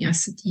teach me? I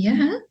said,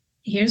 yeah.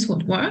 Here's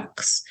what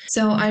works.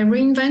 So I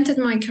reinvented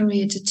my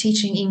career to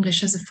teaching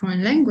English as a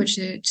foreign language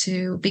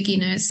to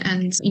beginners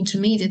and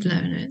intermediate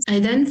learners. I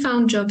then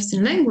found jobs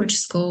in language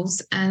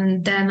schools,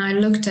 and then I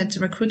looked at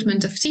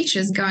recruitment of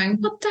teachers going,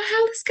 what the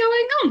hell is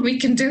going on? We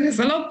can do this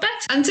a lot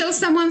better. Until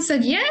someone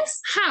said, yes,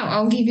 how?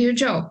 I'll give you a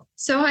job.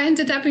 So I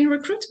ended up in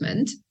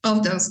recruitment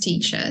of those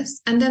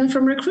teachers. And then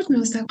from recruitment, I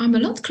was like, I'm a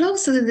lot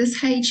closer to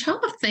this HR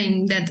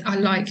thing that I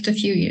liked a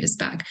few years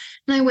back.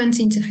 And I went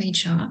into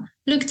HR,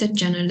 looked at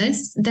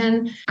journalists.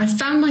 Then I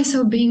found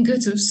myself being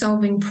good at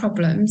solving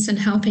problems and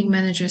helping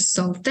managers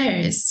solve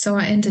theirs. So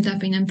I ended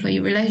up in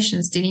employee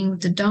relations, dealing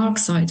with the dark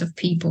side of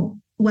people,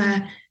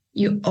 where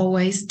you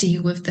always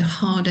deal with the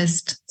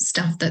hardest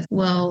stuff that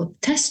will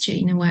test you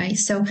in a way.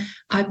 So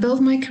I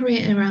built my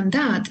career around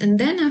that. And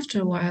then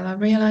after a while, I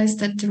realized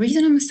that the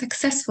reason I'm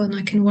successful and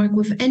I can work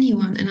with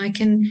anyone and I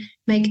can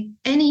make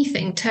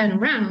anything turn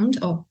around,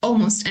 or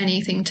almost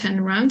anything turn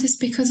around, is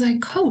because I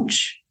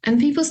coach. And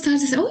people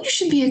started to say, oh, you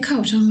should be a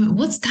coach. And I'm like,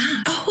 what's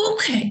that? Oh,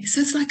 okay. So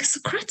it's like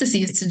Socrates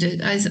used to do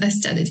it. I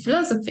studied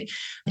philosophy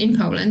in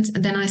Poland,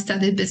 and then I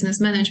studied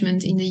business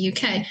management in the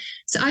UK.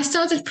 So I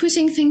started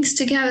putting things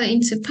together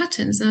into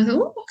patterns, and I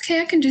thought, oh, okay,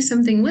 I can do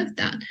something with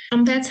that.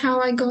 And that's how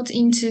I got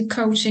into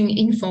coaching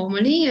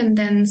informally, and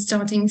then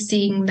starting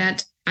seeing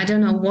that I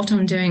don't know what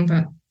I'm doing,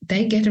 but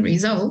they get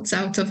results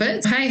out of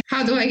it. Hey,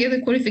 how do I get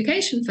a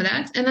qualification for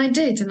that? And I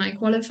did, and I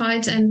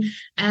qualified, and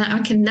I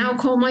can now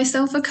call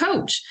myself a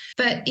coach.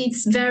 But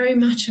it's very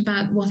much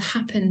about what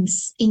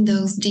happens in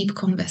those deep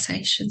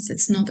conversations.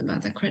 It's not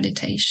about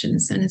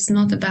accreditations, and it's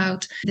not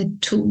about the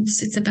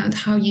tools. It's about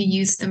how you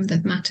use them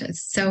that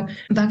matters. So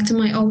back to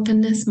my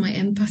openness, my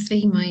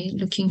empathy, my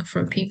looking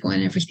for people,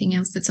 and everything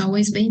else that's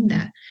always been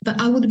there. But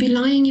I would be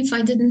lying if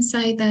I didn't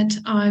say that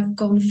I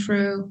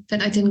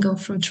didn't go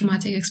through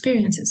traumatic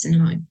experiences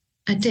in life.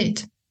 I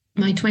did.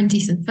 My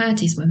 20s and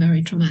 30s were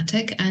very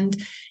traumatic, and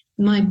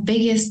my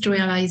biggest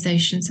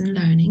realizations and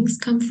learnings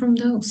come from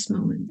those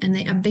moments. And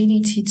the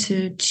ability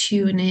to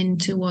tune in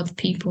to what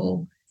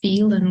people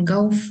feel and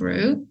go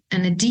through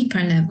on a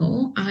deeper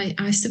level,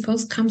 I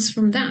suppose, comes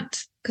from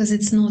that. Because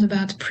it's not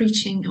about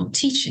preaching or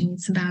teaching,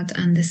 it's about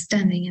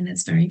understanding, and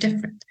it's very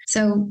different.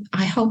 So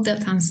I hope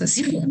that answers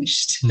your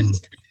question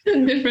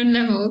on different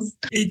levels.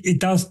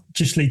 It does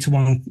just lead to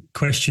one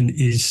question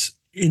is,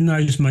 in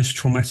those most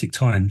traumatic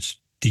times,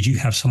 did you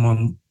have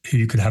someone who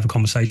you could have a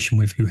conversation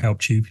with who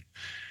helped you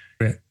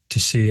to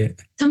see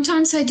it?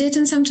 Sometimes I did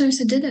and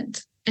sometimes I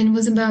didn't. And it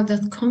was about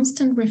that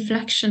constant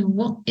reflection,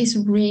 what is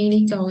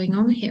really going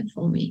on here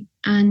for me?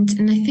 And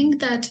I think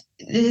that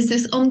there's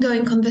this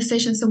ongoing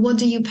conversation. So what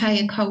do you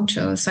pay a coach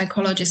or a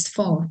psychologist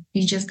for?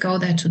 You just go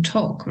there to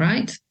talk,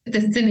 right?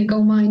 The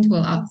cynical mind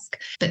will ask.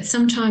 But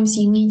sometimes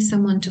you need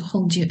someone to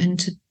hold you and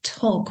to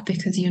talk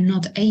because you're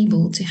not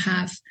able to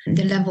have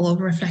the level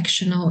of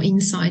reflection or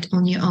insight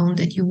on your own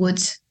that you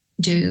would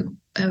do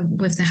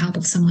with the help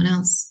of someone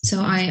else.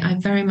 So I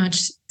very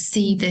much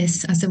see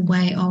this as a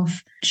way of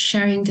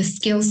sharing the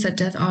skill set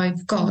that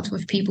I've got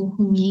with people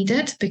who need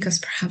it, because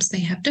perhaps they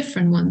have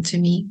different one to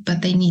me,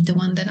 but they need the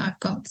one that I've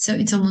got. So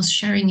it's almost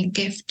sharing a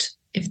gift,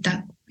 if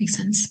that makes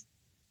sense.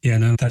 Yeah,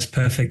 no, that's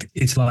perfect.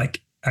 It's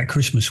like at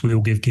Christmas, we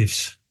all give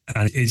gifts,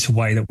 and it's a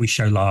way that we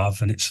show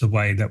love, and it's the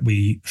way that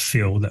we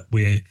feel that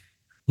we're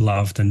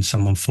loved and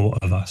someone thought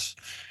of us.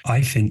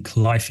 I think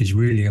life is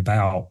really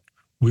about,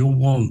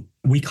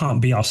 we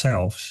can't be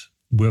ourselves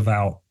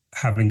without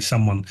having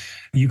someone.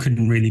 You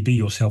couldn't really be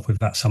yourself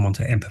without someone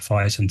to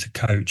empathize and to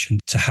coach and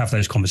to have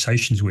those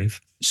conversations with.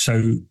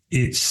 So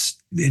there's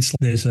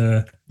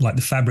like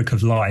the fabric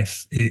of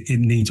life. It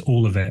needs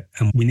all of it,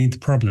 and we need the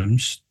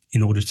problems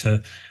in order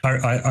to.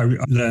 I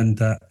learned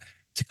that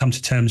to come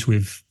to terms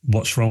with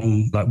what's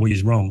wrong, like what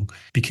is wrong,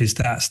 because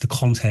that's the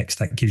context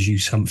that gives you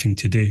something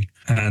to do.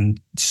 And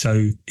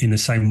so in the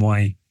same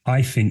way,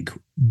 I think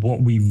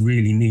what we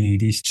really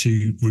need is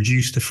to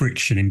reduce the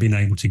friction in being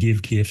able to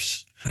give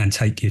gifts and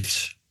take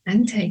gifts.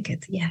 And take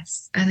it,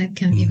 yes. And it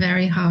can be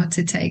very hard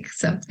to take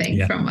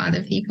something from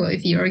other people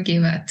if you're a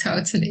giver.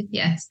 Totally,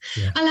 yes.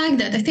 Yeah. I like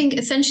that. I think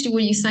essentially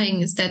what you're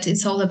saying is that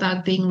it's all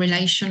about being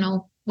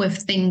relational with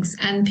things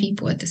and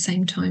people at the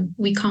same time.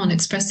 We can't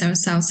express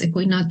ourselves if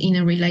we're not in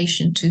a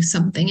relation to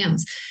something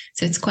else.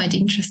 So it's quite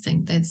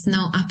interesting. There's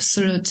no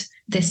absolute,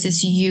 this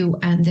is you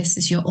and this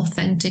is your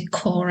authentic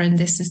core and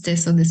this is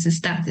this or this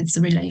is that. It's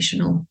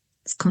relational.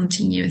 It's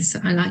continuous.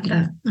 I like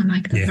that. I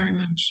like that very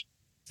much.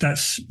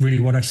 That's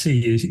really what I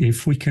see is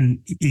if we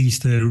can ease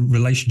the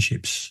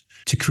relationships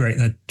to create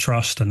that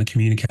trust and the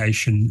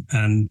communication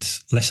and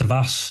less of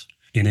us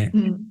in it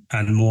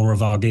and more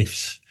of our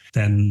gifts,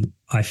 then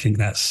I think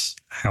that's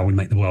how we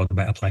make the world a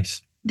better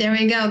place. There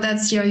we go.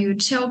 That's your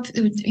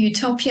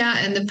utopia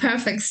and the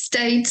perfect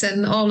state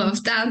and all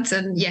of that.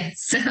 And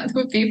yes, that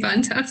would be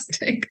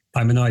fantastic.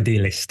 I'm an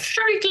idealist.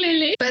 Very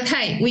clearly. But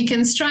hey, we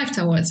can strive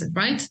towards it,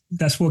 right?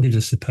 That's what gives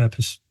us the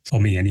purpose, for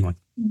me anyway.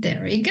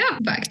 There we go.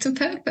 Back to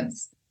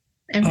purpose.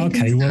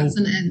 Everything starts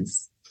and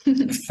ends.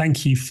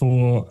 Thank you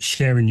for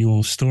sharing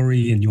your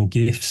story and your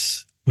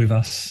gifts with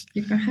us.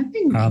 Thank you for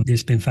having me.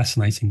 It's been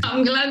fascinating.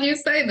 I'm glad you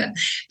say that.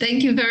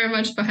 Thank you very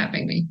much for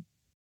having me.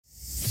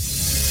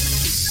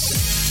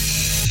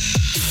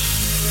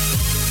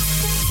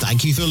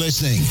 Thank you for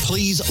listening.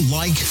 Please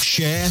like,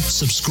 share,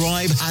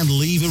 subscribe, and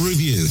leave a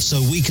review so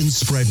we can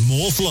spread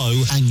more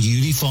flow and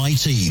unify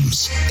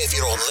teams. If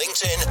you're on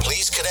LinkedIn,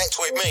 please connect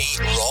with me,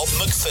 Rob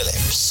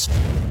McPhillips.